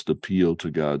psalmist appeal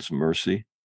to God's mercy?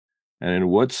 And in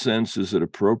what sense is it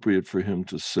appropriate for him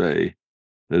to say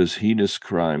that his heinous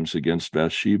crimes against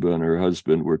Bathsheba and her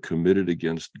husband were committed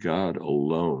against God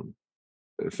alone?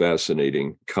 A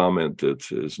fascinating comment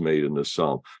that is made in this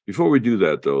psalm. Before we do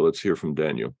that, though, let's hear from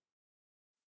Daniel.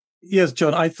 Yes,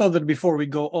 John, I thought that before we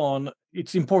go on,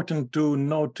 it's important to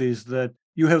notice that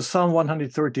you have Psalm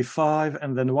 135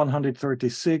 and then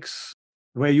 136,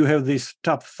 where you have this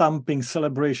top-thumping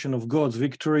celebration of God's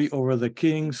victory over the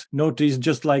kings. Notice,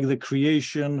 just like the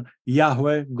creation,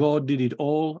 Yahweh, God did it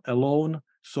all alone,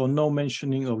 so no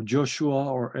mentioning of Joshua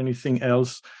or anything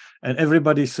else, and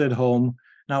everybody said home.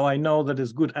 Now, I know that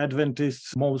as good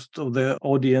Adventists, most of the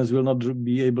audience will not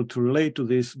be able to relate to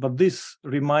this, but this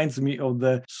reminds me of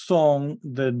the song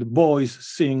that the boys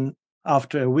sing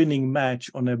after a winning match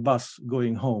on a bus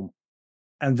going home.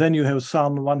 And then you have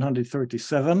Psalm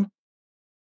 137,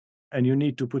 and you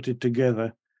need to put it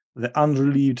together, the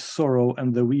unrelieved sorrow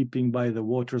and the weeping by the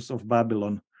waters of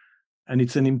Babylon. And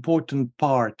it's an important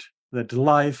part that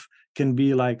life can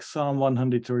be like Psalm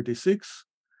 136,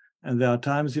 and there are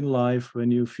times in life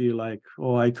when you feel like,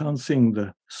 oh, I can't sing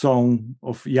the song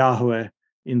of Yahweh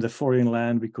in the foreign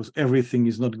land because everything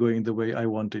is not going the way I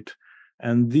want it.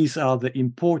 And these are the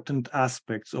important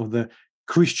aspects of the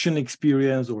Christian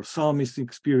experience or psalmist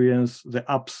experience, the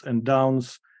ups and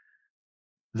downs,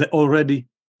 the already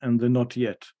and the not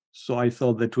yet. So I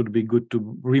thought that would be good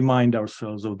to remind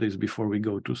ourselves of this before we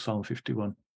go to Psalm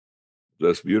 51.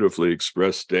 That's beautifully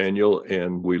expressed, Daniel,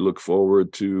 and we look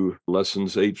forward to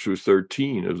lessons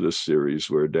 8-13 of this series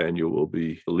where Daniel will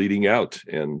be leading out,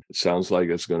 and it sounds like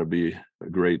it's going to be a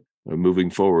great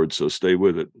moving forward, so stay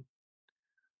with it.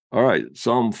 All right,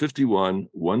 Psalm 51,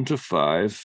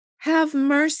 1-5. Have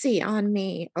mercy on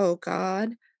me, O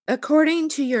God, according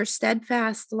to your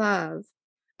steadfast love.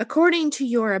 According to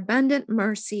your abundant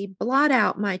mercy, blot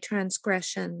out my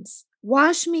transgressions.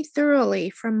 Wash me thoroughly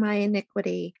from my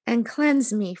iniquity and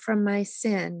cleanse me from my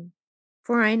sin.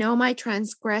 For I know my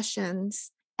transgressions,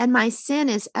 and my sin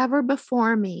is ever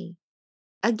before me.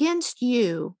 Against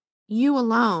you, you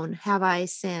alone, have I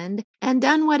sinned and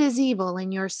done what is evil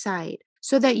in your sight,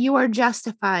 so that you are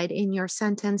justified in your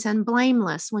sentence and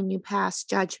blameless when you pass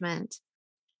judgment.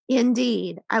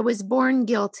 Indeed, I was born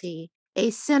guilty,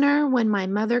 a sinner when my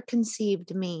mother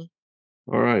conceived me.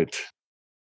 All right.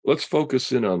 Let's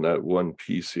focus in on that one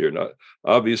piece here. Now,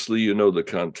 obviously, you know the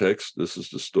context. This is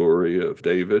the story of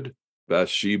David,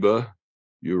 Bathsheba,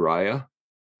 Uriah.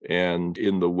 And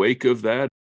in the wake of that,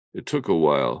 it took a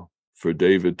while for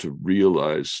David to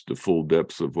realize the full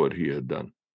depth of what he had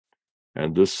done.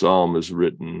 And this psalm is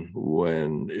written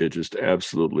when it just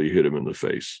absolutely hit him in the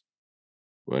face,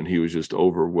 when he was just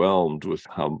overwhelmed with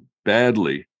how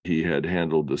badly he had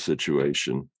handled the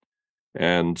situation.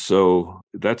 And so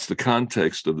that's the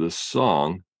context of this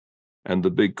song. And the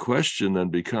big question then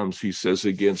becomes, he says,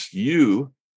 against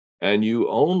you and you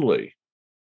only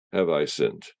have I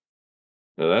sinned.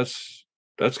 Now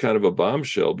that's kind of a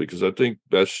bombshell, because I think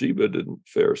Bathsheba didn't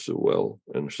fare so well.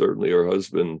 And certainly her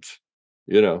husband,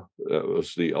 that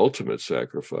was the ultimate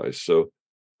sacrifice. So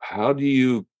how do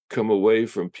you come away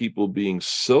from people being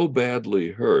so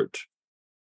badly hurt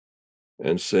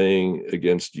and saying,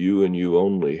 against you and you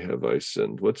only have I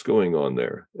sinned? What's going on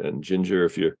there? And Ginger,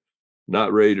 if you're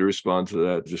not ready to respond to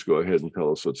that, just go ahead and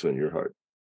tell us what's in your heart.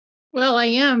 Well, I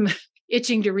am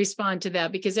itching to respond to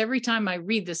that because every time I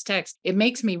read this text, it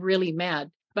makes me really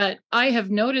mad. But I have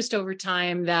noticed over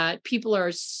time that people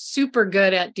are super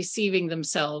good at deceiving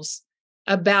themselves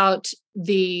about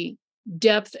the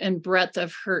depth and breadth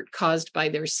of hurt caused by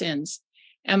their sins.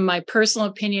 And my personal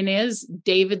opinion is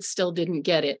David still didn't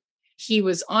get it. he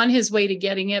was on his way to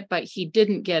getting it, but he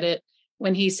didn't get it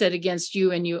when he said, against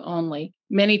you and you only.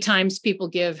 Many times people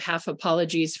give half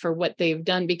apologies for what they've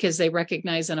done because they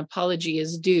recognize an apology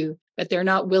is due, but they're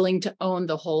not willing to own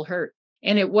the whole hurt.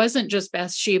 And it wasn't just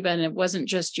Bathsheba and it wasn't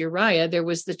just Uriah. There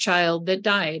was the child that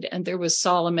died, and there was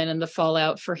Solomon and the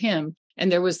fallout for him.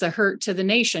 And there was the hurt to the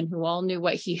nation who all knew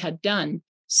what he had done.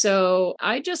 So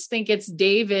I just think it's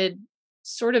David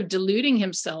sort of deluding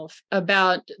himself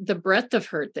about the breadth of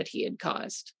hurt that he had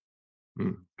caused.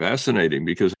 Fascinating,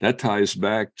 because that ties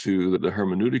back to the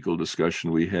hermeneutical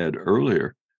discussion we had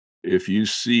earlier. If you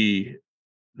see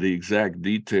the exact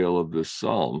detail of this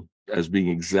psalm as being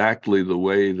exactly the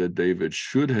way that David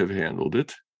should have handled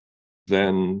it,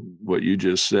 then what you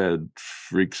just said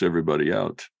freaks everybody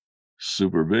out.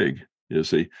 Super big, you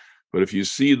see. But if you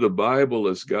see the Bible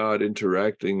as God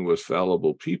interacting with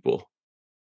fallible people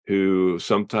who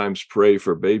sometimes pray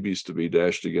for babies to be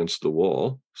dashed against the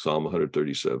wall, Psalm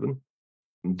 137,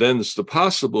 then it's the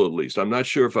possible, at least. I'm not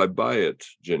sure if I buy it,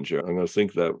 Ginger. I'm going to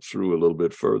think that through a little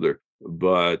bit further.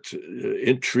 But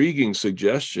intriguing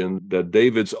suggestion that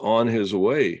David's on his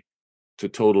way to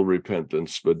total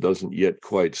repentance, but doesn't yet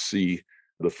quite see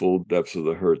the full depths of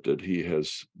the hurt that he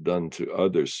has done to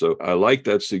others. So I like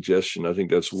that suggestion. I think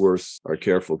that's worth our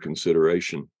careful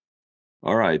consideration.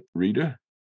 All right, Rita?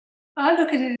 I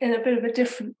look at it in a bit of a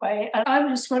different way. And I'm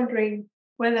just wondering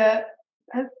whether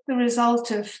the result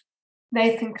of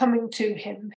Nathan coming to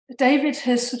him, David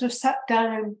has sort of sat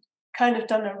down and kind of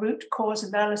done a root cause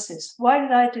analysis. Why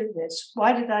did I do this?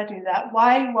 Why did I do that?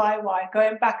 Why?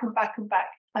 Going back and back and back.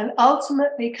 And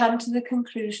ultimately come to the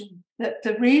conclusion that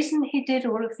the reason he did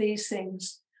all of these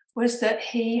things was that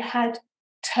he had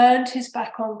turned his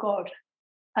back on God.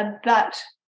 And that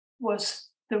was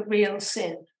the real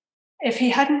sin. If he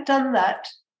hadn't done that,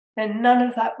 then none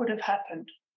of that would have happened.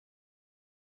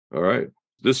 All right.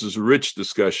 This is a rich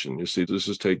discussion. You see, this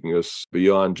is taking us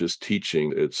beyond just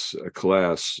teaching. It's a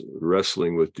class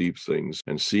wrestling with deep things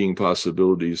and seeing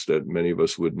possibilities that many of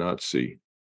us would not see.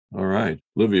 All right,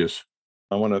 Livius.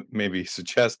 I want to maybe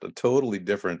suggest a totally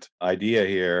different idea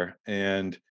here.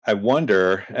 And I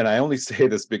wonder, and I only say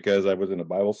this because I was in a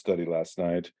Bible study last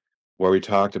night where we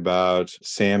talked about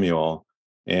Samuel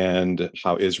and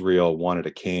how Israel wanted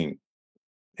a king.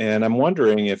 And I'm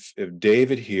wondering if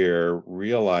David here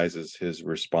realizes his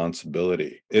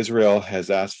responsibility. Israel has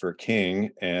asked for a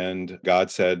king, and God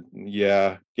said,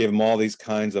 yeah, gave him all these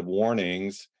kinds of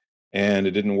warnings, and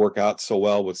it didn't work out so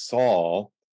well with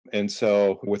Saul. And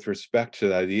so with respect to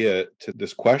the idea, to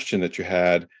this question that you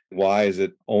had, why is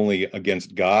it only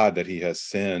against God that he has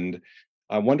sinned?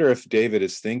 I wonder if David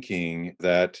is thinking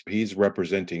that he's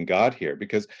representing God here,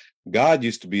 because God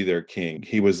used to be their king.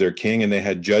 He was their king and they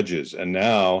had judges. And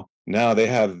now they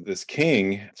have this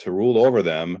king to rule over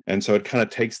them. And so it kind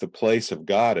of takes the place of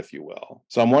God, if you will.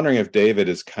 So I'm wondering if David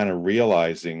is kind of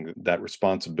realizing that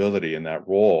responsibility and that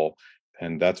role.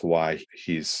 And that's why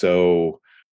he's so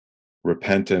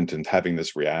repentant and having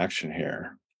this reaction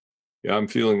here. Yeah, I'm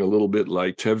feeling a little bit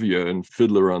like Tevye in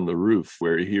Fiddler on the Roof,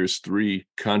 where he hears three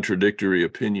contradictory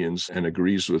opinions and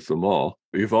agrees with them all.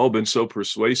 We've all been so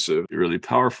persuasive, really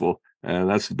powerful, and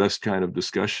that's the best kind of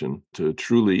discussion to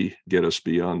truly get us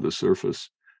beyond the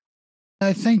surface.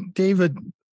 I think David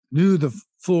knew the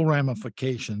full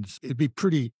ramifications. It'd be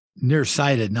pretty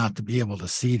nearsighted not to be able to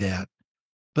see that.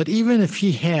 But even if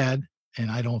he had,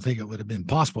 and I don't think it would have been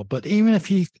possible, but even if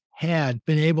he had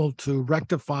been able to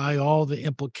rectify all the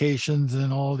implications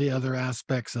and all the other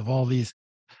aspects of all these,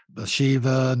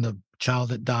 Bathsheba and the child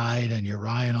that died and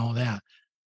Uriah and all that.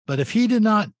 But if he did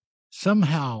not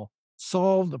somehow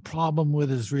solve the problem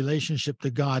with his relationship to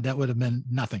God, that would have been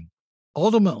nothing.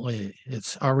 Ultimately,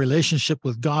 it's our relationship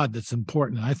with God that's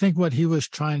important. And I think what he was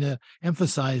trying to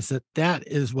emphasize, that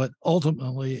is what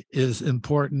ultimately is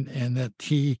important, and that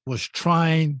he was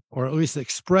trying, or at least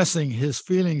expressing his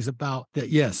feelings about that.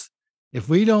 Yes, if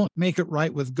we don't make it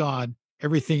right with God,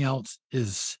 everything else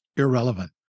is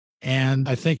irrelevant. And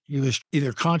I think he was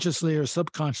either consciously or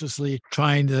subconsciously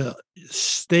trying to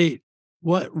state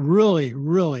what really,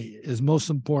 really is most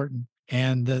important.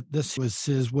 And that this was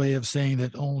his way of saying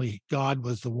that only God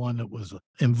was the one that was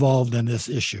involved in this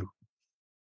issue.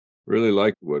 Really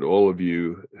like what all of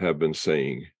you have been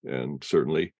saying, and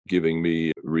certainly giving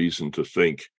me reason to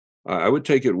think. I would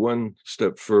take it one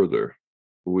step further.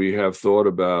 We have thought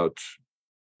about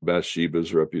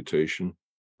Bathsheba's reputation.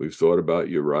 We've thought about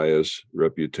Uriah's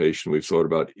reputation. We've thought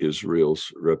about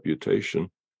Israel's reputation.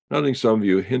 I think some of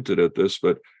you hinted at this,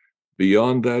 but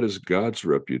beyond that is God's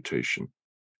reputation.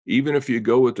 Even if you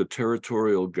go with the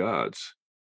territorial gods,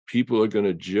 people are going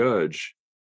to judge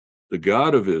the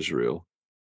God of Israel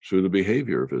through the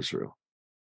behavior of Israel.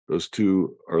 Those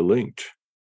two are linked.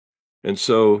 And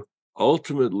so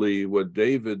ultimately, what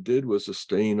David did was a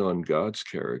stain on God's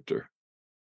character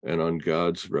and on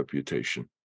God's reputation.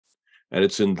 And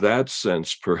it's in that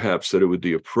sense, perhaps, that it would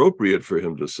be appropriate for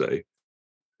him to say,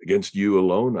 against you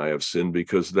alone I have sinned,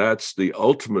 because that's the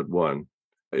ultimate one.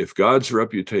 If God's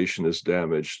reputation is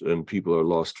damaged, then people are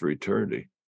lost for eternity.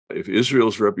 If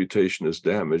Israel's reputation is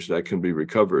damaged, that can be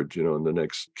recovered, in the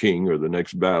next king or the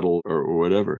next battle or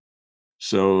whatever.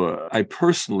 So I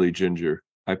personally, Ginger,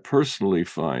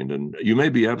 find, and you may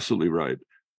be absolutely right,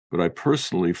 but I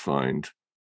personally find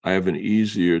I have an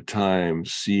easier time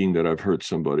seeing that I've hurt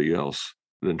somebody else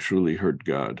than truly hurt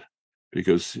God,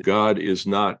 because God is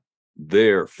not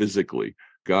there physically.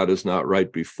 God is not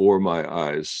right before my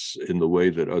eyes in the way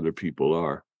that other people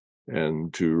are.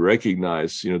 And to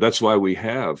recognize, that's why we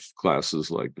have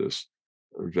classes like this,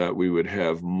 that we would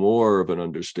have more of an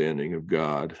understanding of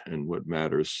God and what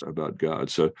matters about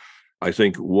God. So I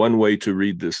think one way to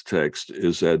read this text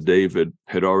is that David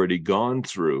had already gone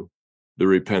through the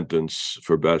repentance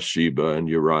for Bathsheba and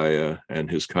Uriah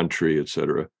and his country,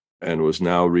 etc., and was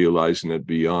now realizing that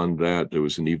beyond that, there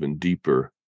was an even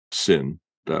deeper sin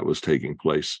that was taking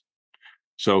place.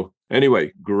 So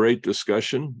anyway, great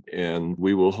discussion, and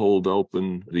we will hold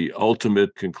open the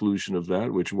ultimate conclusion of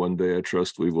that, which one day I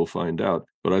trust we will find out.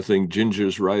 But I think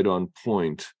Ginger's right on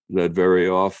point that very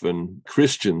often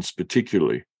Christians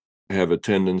particularly have a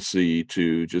tendency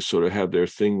to just sort of have their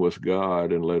thing with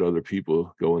God and let other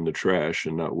people go in the trash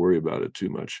and not worry about it too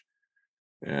much.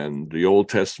 And the Old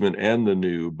Testament and the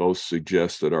New both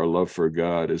suggest that our love for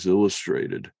God is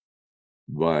illustrated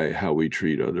by how we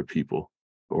treat other people,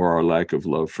 or our lack of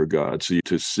love for God. So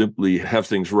to simply have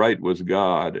things right with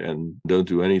God and don't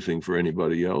do anything for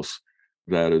anybody else,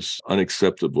 that is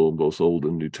unacceptable in both Old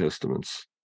and New Testaments.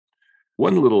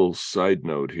 One little side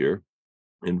note here.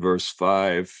 In verse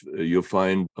 5, you'll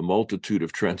find a multitude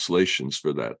of translations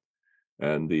for that.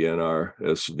 And the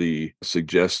NRSV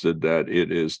suggested that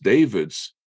it is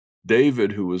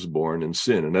David who was born in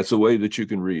sin. And that's a way that you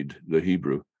can read the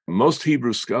Hebrew. Most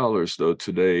Hebrew scholars, though,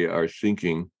 today are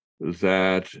thinking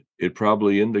that it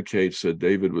probably indicates that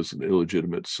David was an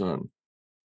illegitimate son,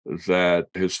 that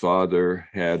his father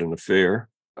had an affair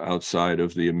outside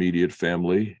of the immediate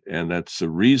family, and that's the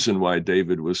reason why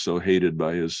David was so hated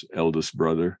by his eldest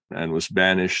brother and was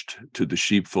banished to the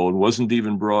sheepfold, wasn't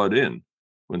even brought in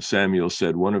when Samuel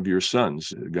said, one of your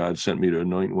sons, God sent me to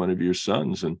anoint one of your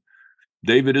sons, and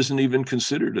David isn't even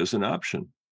considered as an option.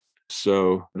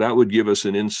 So that would give us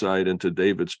an insight into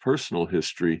David's personal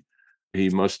history. He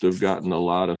must have gotten a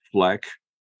lot of flack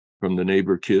from the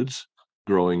neighbor kids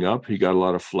growing up. He got a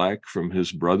lot of flack from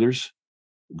his brothers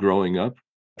growing up,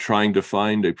 trying to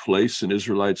find a place in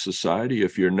Israelite society.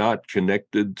 If you're not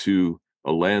connected to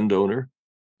a landowner,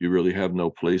 you really have no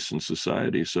place in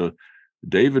society. So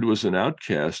David was an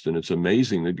outcast, and it's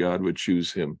amazing that God would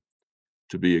choose him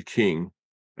to be a king.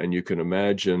 And you can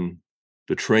imagine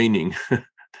the training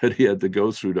that he had to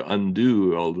go through to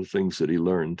undo all the things that he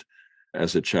learned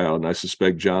as a child. And I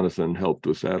suspect Jonathan helped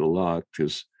with that a lot,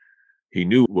 because he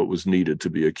knew what was needed to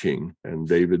be a king, and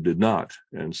David did not.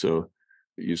 And so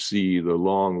you see the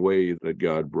long way that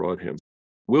God brought him.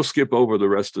 We'll skip over the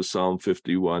rest of Psalm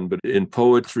 51, but in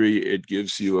poetry, it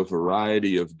gives you a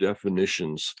variety of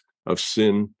definitions of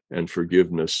sin and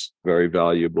forgiveness. Very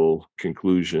valuable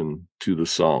conclusion to the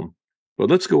psalm. But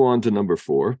let's go on to number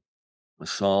 4,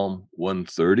 Psalm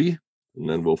 130, and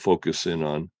then we'll focus in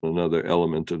on another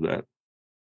element of that.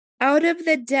 Out of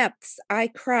the depths I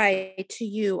cry to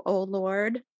you, O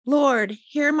Lord. Lord,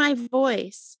 hear my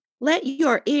voice. Let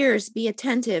your ears be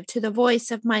attentive to the voice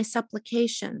of my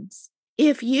supplications.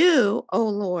 If you, O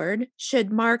Lord,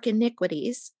 should mark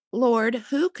iniquities, Lord,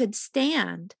 who could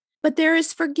stand? But there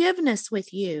is forgiveness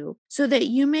with you, so that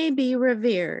you may be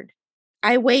revered.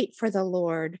 I wait for the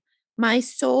Lord. My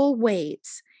soul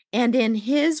waits, and in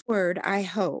his word I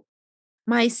hope.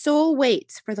 My soul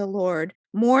waits for the Lord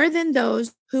more than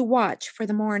those who watch for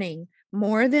the morning,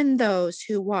 more than those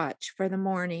who watch for the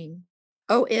morning.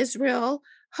 O Israel,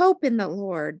 hope in the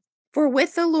Lord, for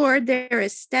with the Lord there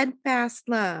is steadfast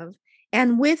love,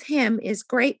 and with him is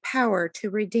great power to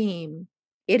redeem.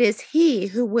 It is he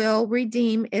who will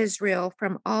redeem Israel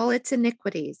from all its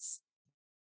iniquities.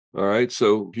 All right,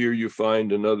 so here you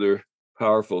find another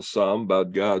powerful psalm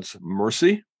about God's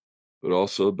mercy, but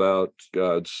also about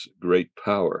God's great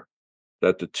power,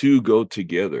 that the two go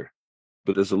together.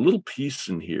 But there's a little piece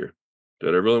in here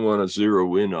that I really want to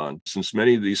zero in on. Since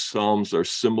many of these psalms are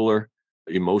similar,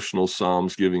 emotional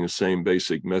psalms giving the same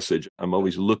basic message, I'm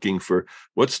always looking for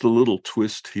what's the little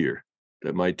twist here.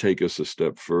 that might take us a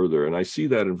step further. And I see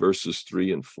that in verses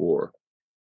 3 and 4.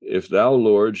 If thou,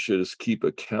 Lord, shouldest keep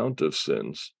account of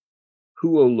sins,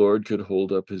 who, O Lord, could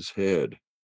hold up his head?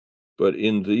 But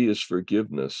in thee is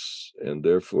forgiveness, and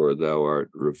therefore thou art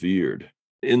revered.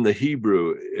 In the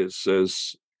Hebrew, it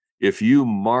says, if you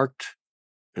marked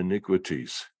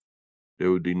iniquities,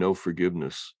 there would be no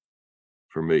forgiveness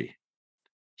for me.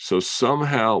 So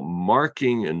somehow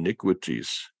marking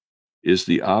iniquities is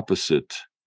the opposite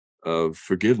of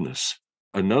forgiveness.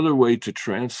 Another way to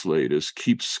translate is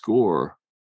keep score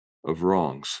of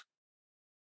wrongs.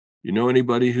 You know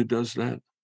anybody who does that?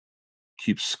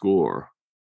 Keep score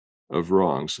of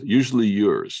wrongs, usually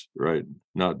yours, right?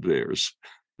 Not theirs.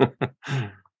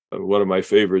 One of my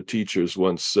favorite teachers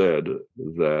once said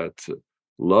that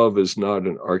love is not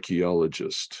an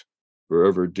archaeologist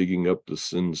forever digging up the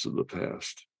sins of the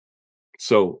past.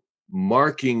 So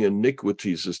marking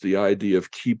iniquities is the idea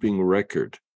of keeping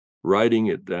record, writing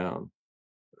it down,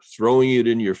 throwing it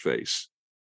in your face,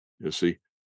 you see.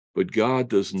 But God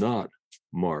does not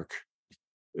mark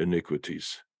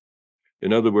iniquities.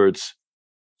 In other words,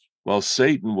 while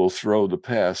Satan will throw the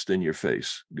past in your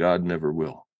face, God never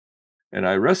will. And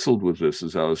I wrestled with this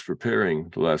as I was preparing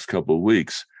the last couple of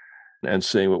weeks and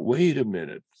saying, well, wait a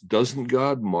minute, doesn't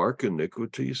God mark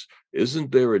iniquities?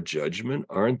 Isn't there a judgment?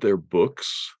 Aren't there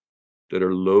books that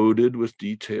are loaded with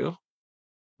detail?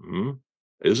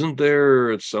 Isn't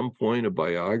there at some point a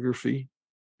biography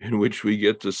in which we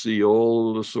get to see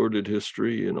all the sordid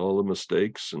history and all the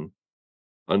mistakes and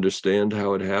understand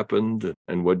how it happened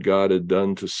and what God had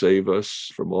done to save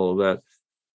us from all of that?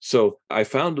 So I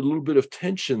found a little bit of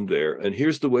tension there, and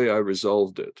here's the way I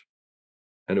resolved it.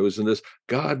 And it was in this: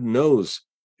 God knows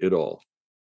it all.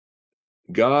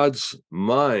 God's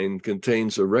mind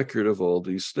contains a record of all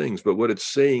these things, but what it's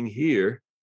saying here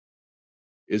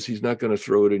is he's not going to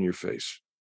throw it in your face.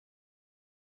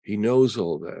 He knows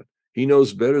all that. He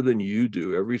knows better than you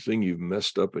do everything you've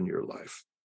messed up in your life,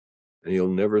 and he'll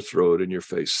never throw it in your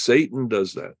face. Satan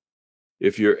does that.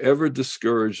 If you're ever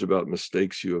discouraged about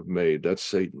mistakes you have made, that's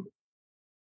Satan.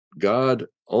 God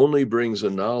only brings a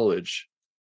knowledge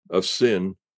of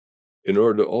sin in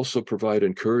order to also provide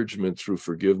encouragement through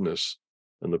forgiveness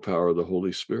and the power of the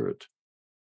Holy Spirit.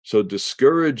 So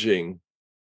discouraging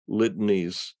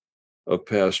litanies of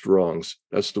past wrongs,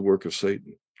 that's the work of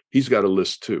Satan. He's got a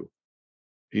list too.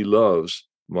 He loves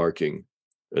marking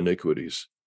iniquities.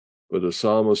 But the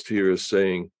psalmist here is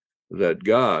saying that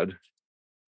God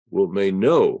may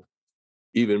know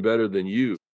even better than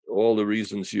you all the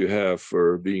reasons you have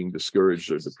for being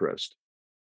discouraged or depressed,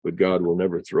 but God will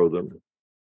never throw them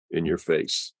in your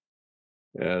face.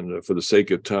 And for the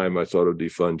sake of time, I thought it would be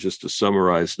fun just to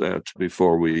summarize that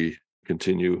before we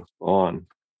continue on.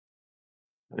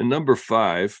 And number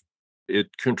 5,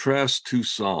 it contrasts 2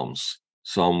 Psalms,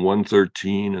 Psalm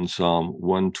 113 and Psalm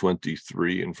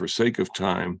 123. And for sake of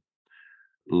time,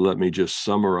 let me just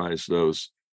summarize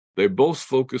those. They both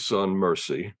focus on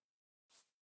mercy,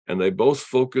 and they both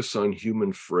focus on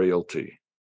human frailty.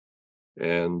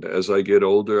 And as I get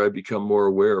older, I become more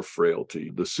aware of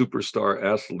frailty. The superstar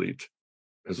athlete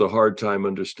has a hard time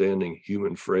understanding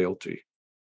human frailty.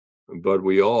 But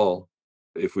we all,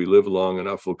 if we live long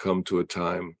enough, will come to a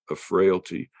time of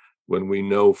frailty when we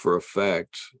know for a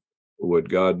fact what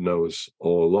God knows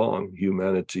all along: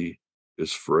 humanity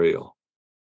is frail.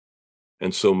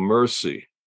 And so mercy,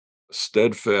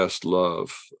 steadfast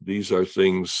love, these are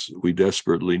things we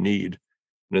desperately need.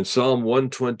 And in Psalm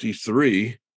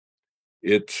 123,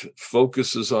 it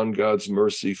focuses on God's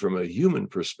mercy from a human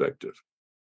perspective,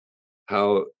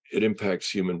 how it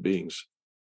impacts human beings.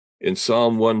 In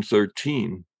Psalm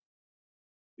 113,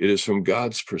 it is from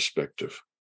God's perspective,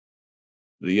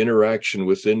 the interaction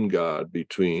within God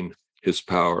between his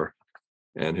power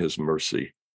and his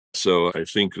mercy. So I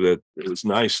think that it was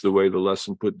nice the way the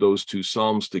lesson put those 2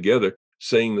 Psalms together,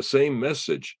 saying the same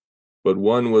message, but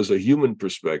one was a human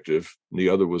perspective and the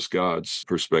other was God's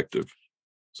perspective.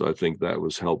 So I think that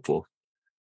was helpful.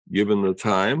 Given the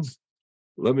time,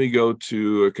 let me go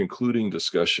to a concluding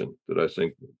discussion that I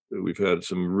think we've had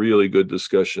some really good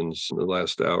discussions in the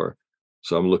last hour.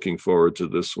 So I'm looking forward to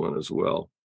this one as well.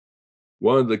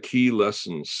 One of the key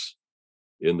lessons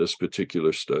in this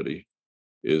particular study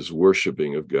is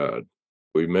worshiping of God.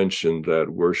 We mentioned that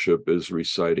worship is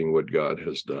reciting what God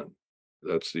has done.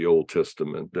 That's the Old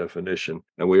Testament definition.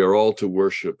 And we are all to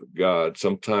worship God.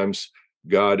 Sometimes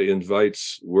God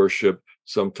invites worship.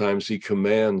 Sometimes he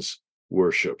commands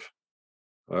worship.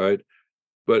 All right.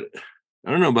 But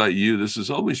I don't know about you, this has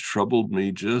always troubled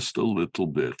me just a little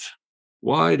bit.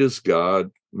 Why does God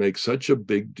make such a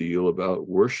big deal about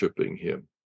worshiping him?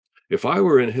 If I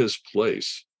were in his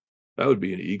place, That would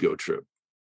be an ego trip.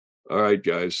 All right,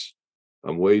 guys,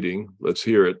 I'm waiting. Let's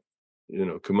hear it.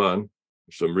 Come on.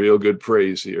 Some real good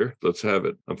praise here. Let's have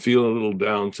it. I'm feeling a little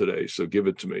down today, so give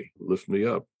it to me. Lift me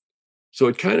up. So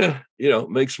it kind of,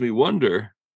 makes me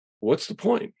wonder, what's the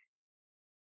point?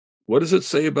 What does it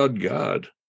say about God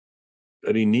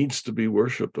that he needs to be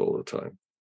worshiped all the time?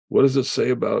 What does it say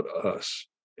about us?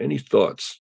 Any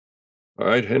thoughts? All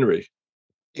right, Henry.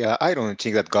 Yeah, I don't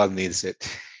think that God needs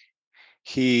it.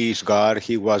 He is God.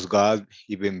 He was God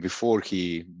even before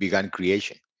he began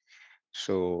creation.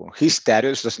 So his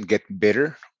status doesn't get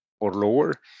better or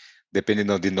lower depending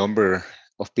on the number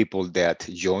of people that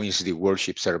joins the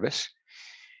worship service.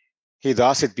 He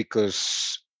does it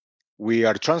because we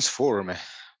are transformed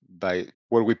by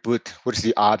where we put what is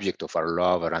the object of our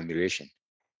love or admiration.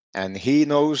 And he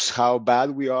knows how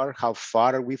bad we are, how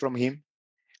far are we from him,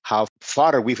 how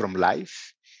far are we from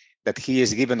life, that he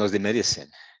has given us the medicine.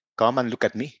 Come and look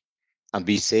at me and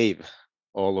be saved,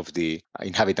 all of the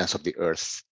inhabitants of the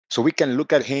earth. So we can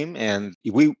look at him, and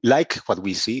if we like what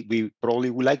we see, we probably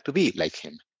would like to be like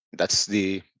him. That's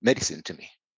the medicine to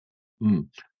me.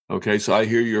 Okay, so I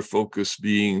hear your focus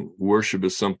being worship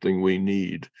is something we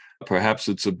need. Perhaps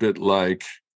it's a bit like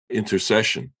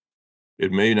intercession.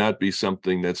 It may not be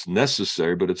something that's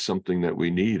necessary, but it's something that we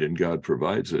need, and God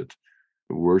provides it.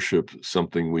 Worship,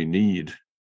 something we need,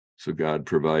 so God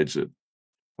provides it.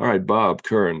 All right, Bob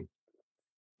Kern.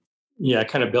 Yeah,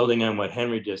 kind of building on what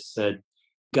Henry just said,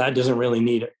 God doesn't really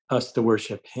need us to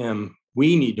worship him.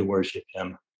 We need to worship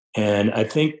him. And I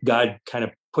think God kind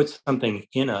of puts something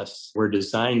in us. We're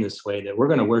designed this way that we're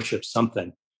going to worship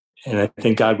something. And I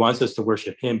think God wants us to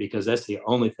worship him because that's the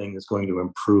only thing that's going to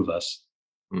improve us.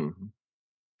 Mm-hmm.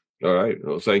 All right.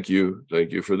 Well, thank you.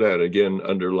 Thank you for that. Again,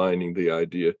 underlining the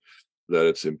idea that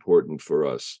it's important for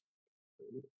us.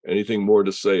 Anything more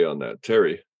to say on that?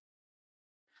 Terry?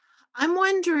 I'm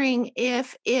wondering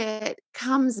if it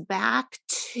comes back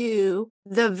to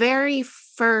the very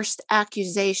first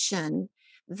accusation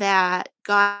that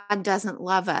God doesn't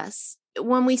love us.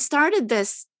 When we started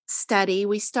this study,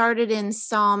 we started in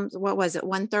Psalms,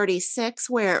 136,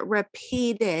 where it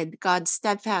repeated God's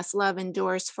steadfast love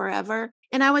endures forever.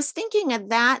 And I was thinking at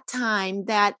that time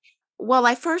that,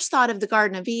 I first thought of the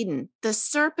Garden of Eden. The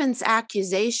serpent's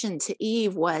accusation to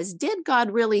Eve was, did God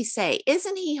really say,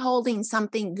 isn't he holding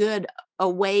something good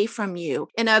away from you?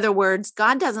 In other words,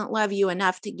 God doesn't love you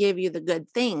enough to give you the good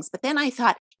things. But then I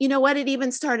thought, it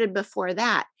even started before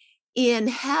that. In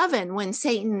heaven, when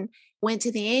Satan went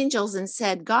to the angels and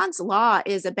said, God's law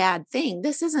is a bad thing.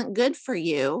 This isn't good for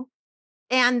you.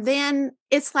 And then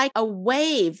it's like a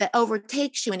wave that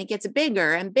overtakes you and it gets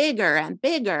bigger and bigger and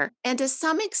bigger. And to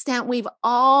some extent, we've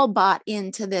all bought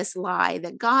into this lie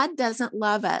that God doesn't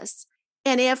love us.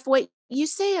 And if what you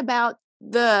say about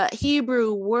the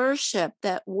Hebrew worship,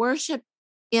 that worship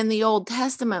in the Old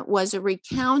Testament was a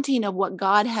recounting of what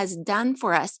God has done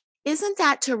for us, isn't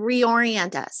that to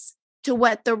reorient us to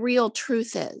what the real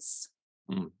truth is?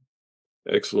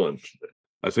 Excellent.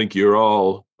 I think you're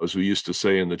all, as we used to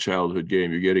say in the childhood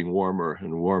game, you're getting warmer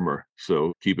and warmer.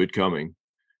 So keep it coming.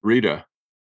 Rita?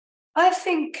 I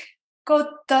think God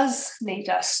does need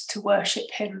us to worship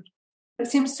him.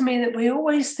 It seems to me that we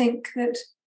always think that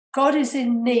God is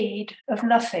in need of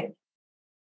nothing.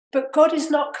 But God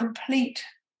is not complete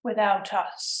without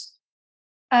us.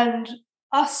 And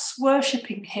us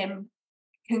worshipping him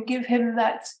can give him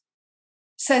that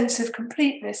sense of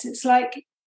completeness. It's like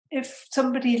if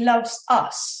somebody loves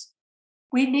us,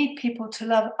 we need people to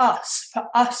love us for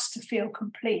us to feel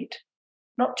complete,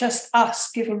 not just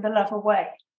us giving the love away.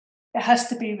 It has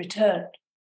to be returned.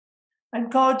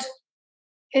 And God,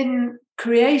 in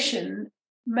creation,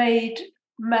 made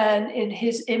man in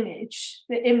his image,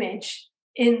 the image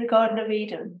in the Garden of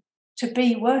Eden, to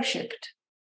be worshipped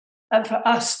and for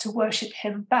us to worship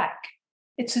him back.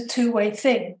 It's a two-way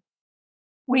thing.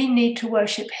 We need to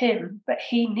worship him, but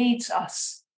he needs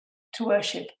us to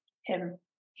worship him.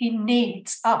 He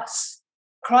needs us.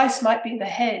 Christ might be the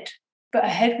head, but a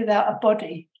head without a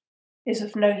body is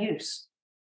of no use.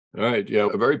 All right. Yeah.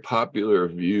 A very popular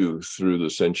view through the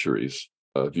centuries,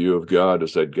 a view of God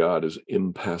is that God is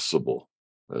impassible.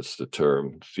 That's the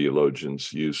term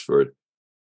theologians use for it.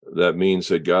 That means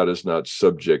that God is not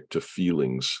subject to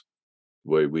feelings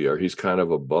the way we are. He's kind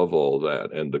of above all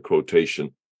that. And the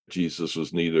quotation, Jesus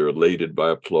was neither elated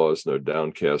by applause nor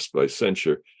downcast by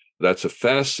censure. That's a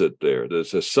facet there.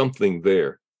 There's something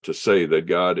there to say that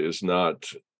God is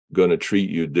not going to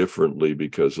treat you differently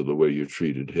because of the way you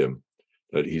treated him,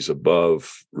 that he's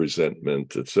above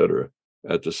resentment, etc.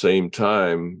 At the same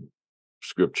time,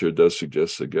 Scripture does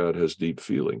suggest that God has deep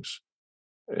feelings.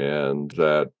 and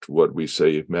that what we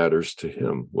say matters to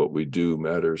him, what we do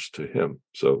matters to him.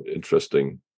 So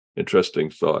interesting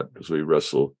thought as we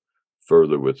wrestle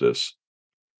further with this.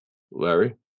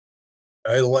 Larry?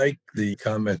 I like the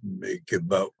comment you make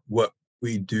about what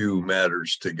we do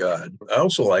matters to God. I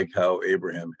also like how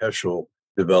Abraham Heschel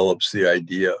develops the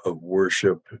idea of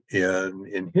worship, and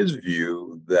in his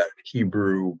view, that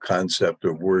Hebrew concept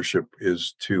of worship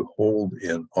is to hold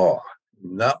in awe.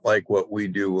 Not like what we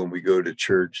do when we go to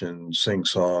church and sing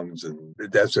songs, and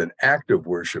that's an act of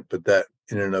worship, but that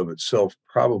in and of itself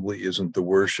probably isn't the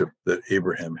worship that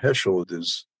Abraham Heschel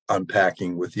is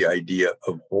unpacking with the idea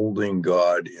of holding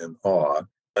God in awe.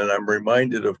 And I'm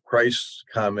reminded of Christ's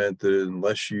comment that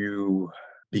unless you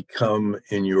become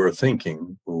in your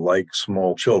thinking like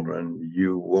small children,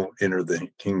 you won't enter the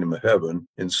kingdom of heaven.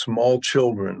 And small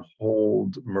children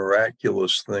hold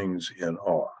miraculous things in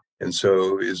awe. And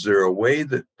so is there a way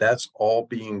that that's all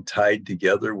being tied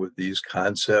together with these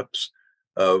concepts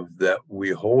of that we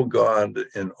hold God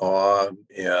in awe,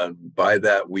 and by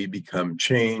that we become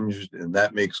changed, and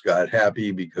that makes God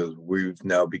happy because we've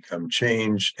now become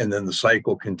changed, and then the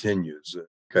cycle continues?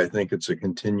 I think it's a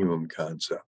continuum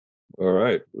concept. All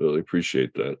right. Really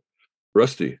appreciate that.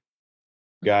 Rusty?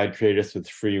 God created us with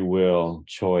free will,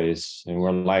 choice, and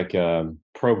we're like a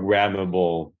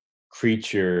programmable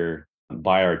creature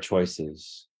by our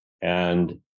choices.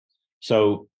 And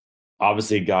so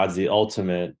obviously God's the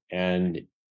ultimate, and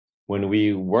when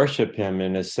we worship him,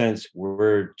 in a sense,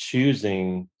 we're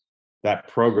choosing that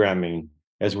programming.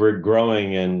 As we're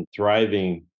growing and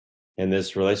thriving in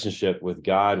this relationship with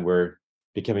God, we're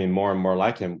becoming more and more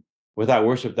like him. Without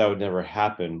worship, that would never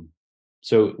happen.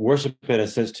 So worship, in a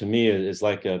sense, to me, is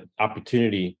like an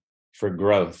opportunity for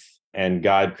growth. And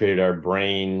God created our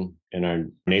brain and our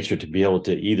nature to be able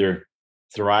to either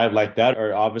thrive like that,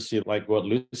 or obviously like what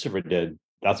Lucifer did.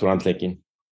 That's what I'm thinking.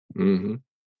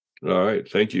 Mm-hmm. All right.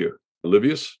 Thank you.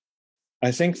 Olivius?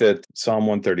 I think that Psalm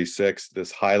 136,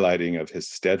 this highlighting of his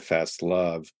steadfast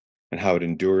love and how it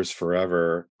endures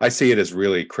forever, I see it as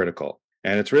really critical.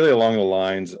 And it's really along the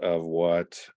lines of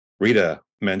what Rita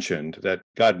mentioned, that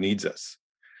God needs us.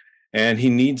 And he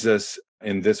needs us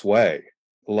in this way.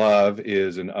 Love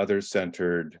is an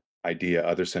other-centered idea,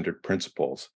 other-centered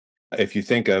principles. If you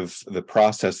think of the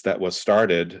process that was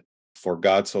started, for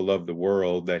God so loved the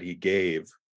world that he gave,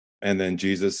 and then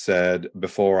Jesus said,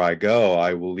 before I go,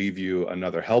 I will leave you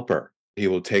another helper. He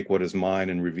will take what is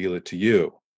mine and reveal it to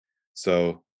you.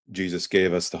 So Jesus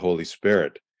gave us the Holy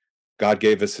Spirit. God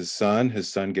gave us his Son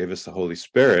gave us the Holy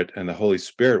Spirit, and the Holy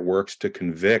Spirit works to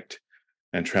convict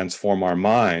and transform our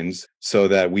minds so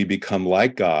that we become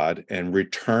like God and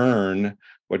return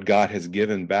what God has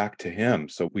given back to him.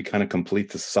 So we kind of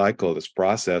complete the cycle, this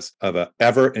process of an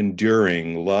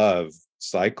ever-enduring love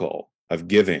cycle of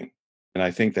giving. And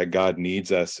I think that God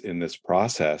needs us in this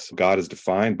process. God is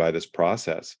defined by this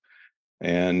process.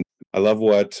 And I love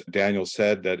what Daniel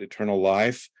said, that eternal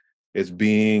life is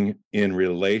being in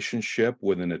relationship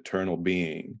with an eternal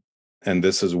being. And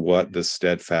this is what the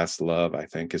steadfast love, I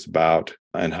think, is about,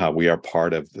 and how we are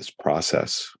part of this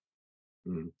process.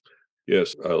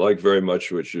 Yes, I like very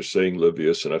much what you're saying,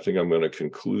 Livius, and I think I'm going to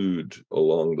conclude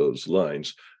along those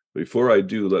lines. Before I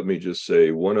do, let me just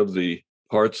say one of the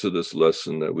parts of this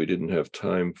lesson that we didn't have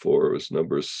time for was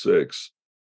number 6,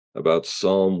 about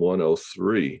Psalm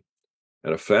 103.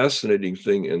 And a fascinating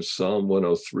thing in Psalm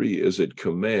 103 is it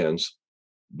commands,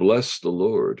 bless the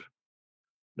Lord.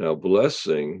 Now,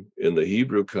 blessing in the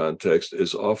Hebrew context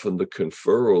is often the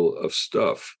conferral of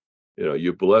stuff. You know,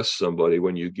 you bless somebody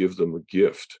when you give them a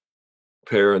gift.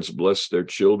 Parents bless their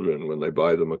children when they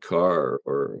buy them a car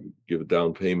or give a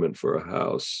down payment for a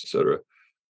house, etc.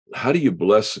 How do you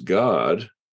bless God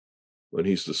when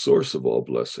he's the source of all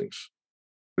blessings?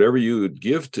 Whatever you would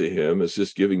give to him is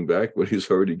just giving back what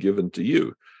he's already given to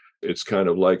you. It's kind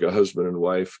of like a husband and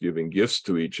wife giving gifts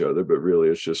to each other, but really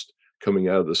it's just coming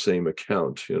out of the same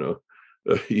account,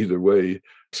 either way.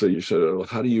 So you said, well,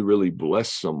 how do you really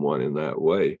bless someone in that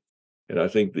way? And I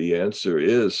think the answer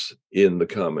is in the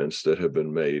comments that have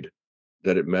been made,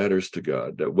 that it matters to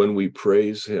God, that when we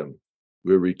praise him,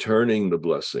 we're returning the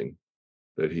blessing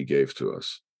that he gave to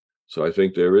us. So I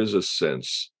think there is a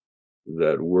sense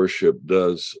that worship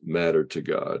does matter to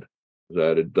God,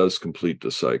 that it does complete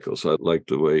the cycle. So I like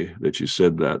the way that you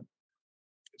said that.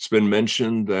 It's been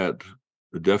mentioned that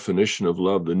the definition of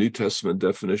love, the New Testament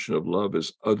definition of love,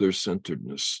 is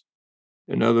other-centeredness.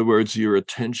 In other words, your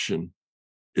attention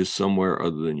is somewhere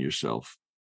other than yourself.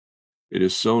 It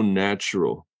is so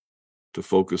natural to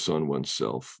focus on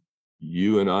oneself.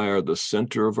 you and I are the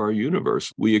center of our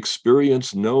universe. We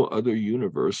experience no other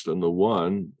universe than the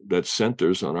one that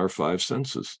centers on our five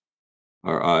senses,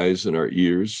 our eyes and our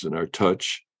ears and our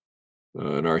touch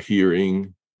and our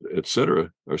hearing,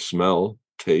 etc., our smell,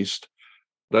 taste.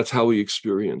 That's how we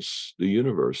experience the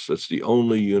universe. That's the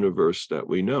only universe that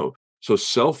we know. So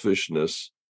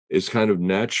selfishness is kind of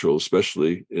natural,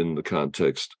 especially in the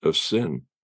context of sin.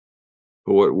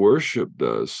 But what worship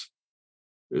does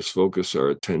is focus our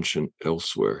attention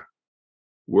elsewhere.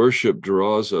 Worship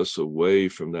draws us away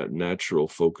from that natural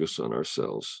focus on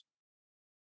ourselves.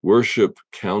 Worship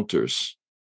counters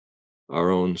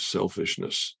our own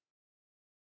selfishness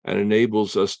and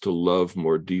enables us to love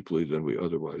more deeply than we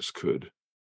otherwise could.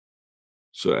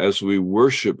 So as we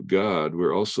worship God,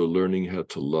 we're also learning how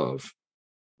to love.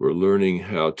 We're learning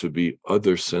how to be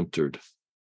other-centered,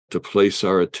 to place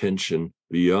our attention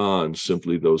beyond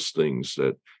simply those things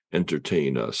that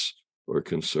entertain us or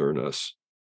concern us.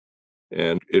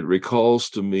 And it recalls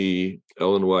to me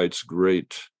Ellen White's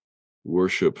great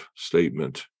worship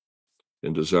statement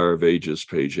in Desire of Ages,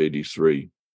 page 83.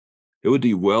 It would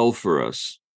be well for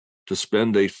us to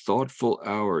spend a thoughtful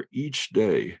hour each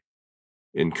day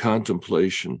in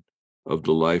contemplation of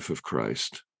the life of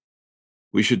Christ.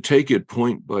 We should take it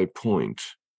point by point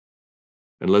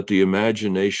and let the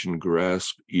imagination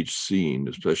grasp each scene,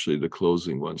 especially the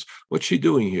closing ones. What's she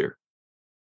doing here?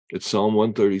 It's Psalm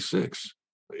 136.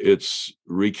 It's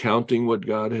recounting what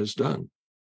God has done.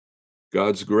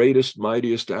 God's greatest,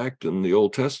 mightiest act in the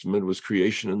Old Testament was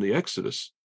creation in the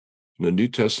Exodus. In the New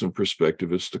Testament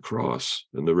perspective, it's the cross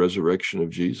and the resurrection of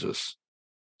Jesus.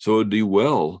 So it'd be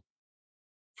well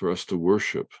for us to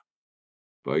worship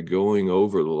by going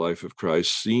over the life of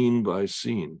Christ scene by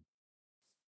scene,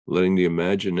 letting the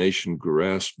imagination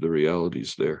grasp the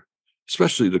realities there,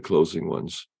 especially the closing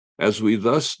ones. As we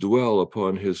thus dwell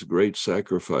upon his great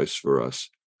sacrifice for us,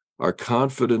 our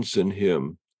confidence in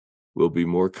him will be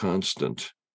more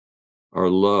constant. Our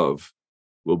love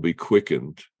will be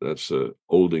quickened. That's an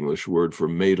Old English word for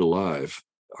made alive.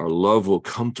 Our love will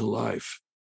come to life.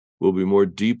 We'll be more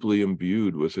deeply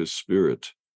imbued with his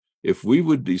Spirit. If we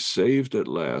would be saved at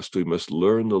last, we must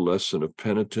learn the lesson of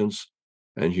penitence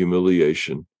and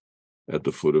humiliation at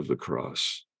the foot of the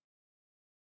cross.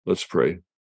 Let's pray.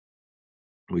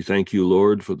 We thank you,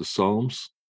 Lord, for the Psalms.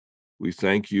 We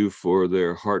thank you for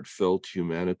their heartfelt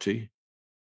humanity,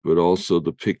 but also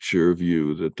the picture of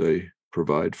you that they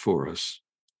provide for us.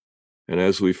 And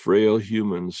as we frail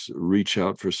humans reach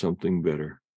out for something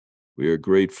better, we are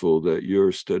grateful that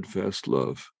your steadfast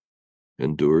love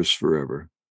endures forever.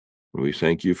 And we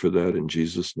thank you for that in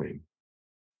Jesus' name.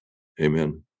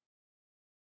 Amen.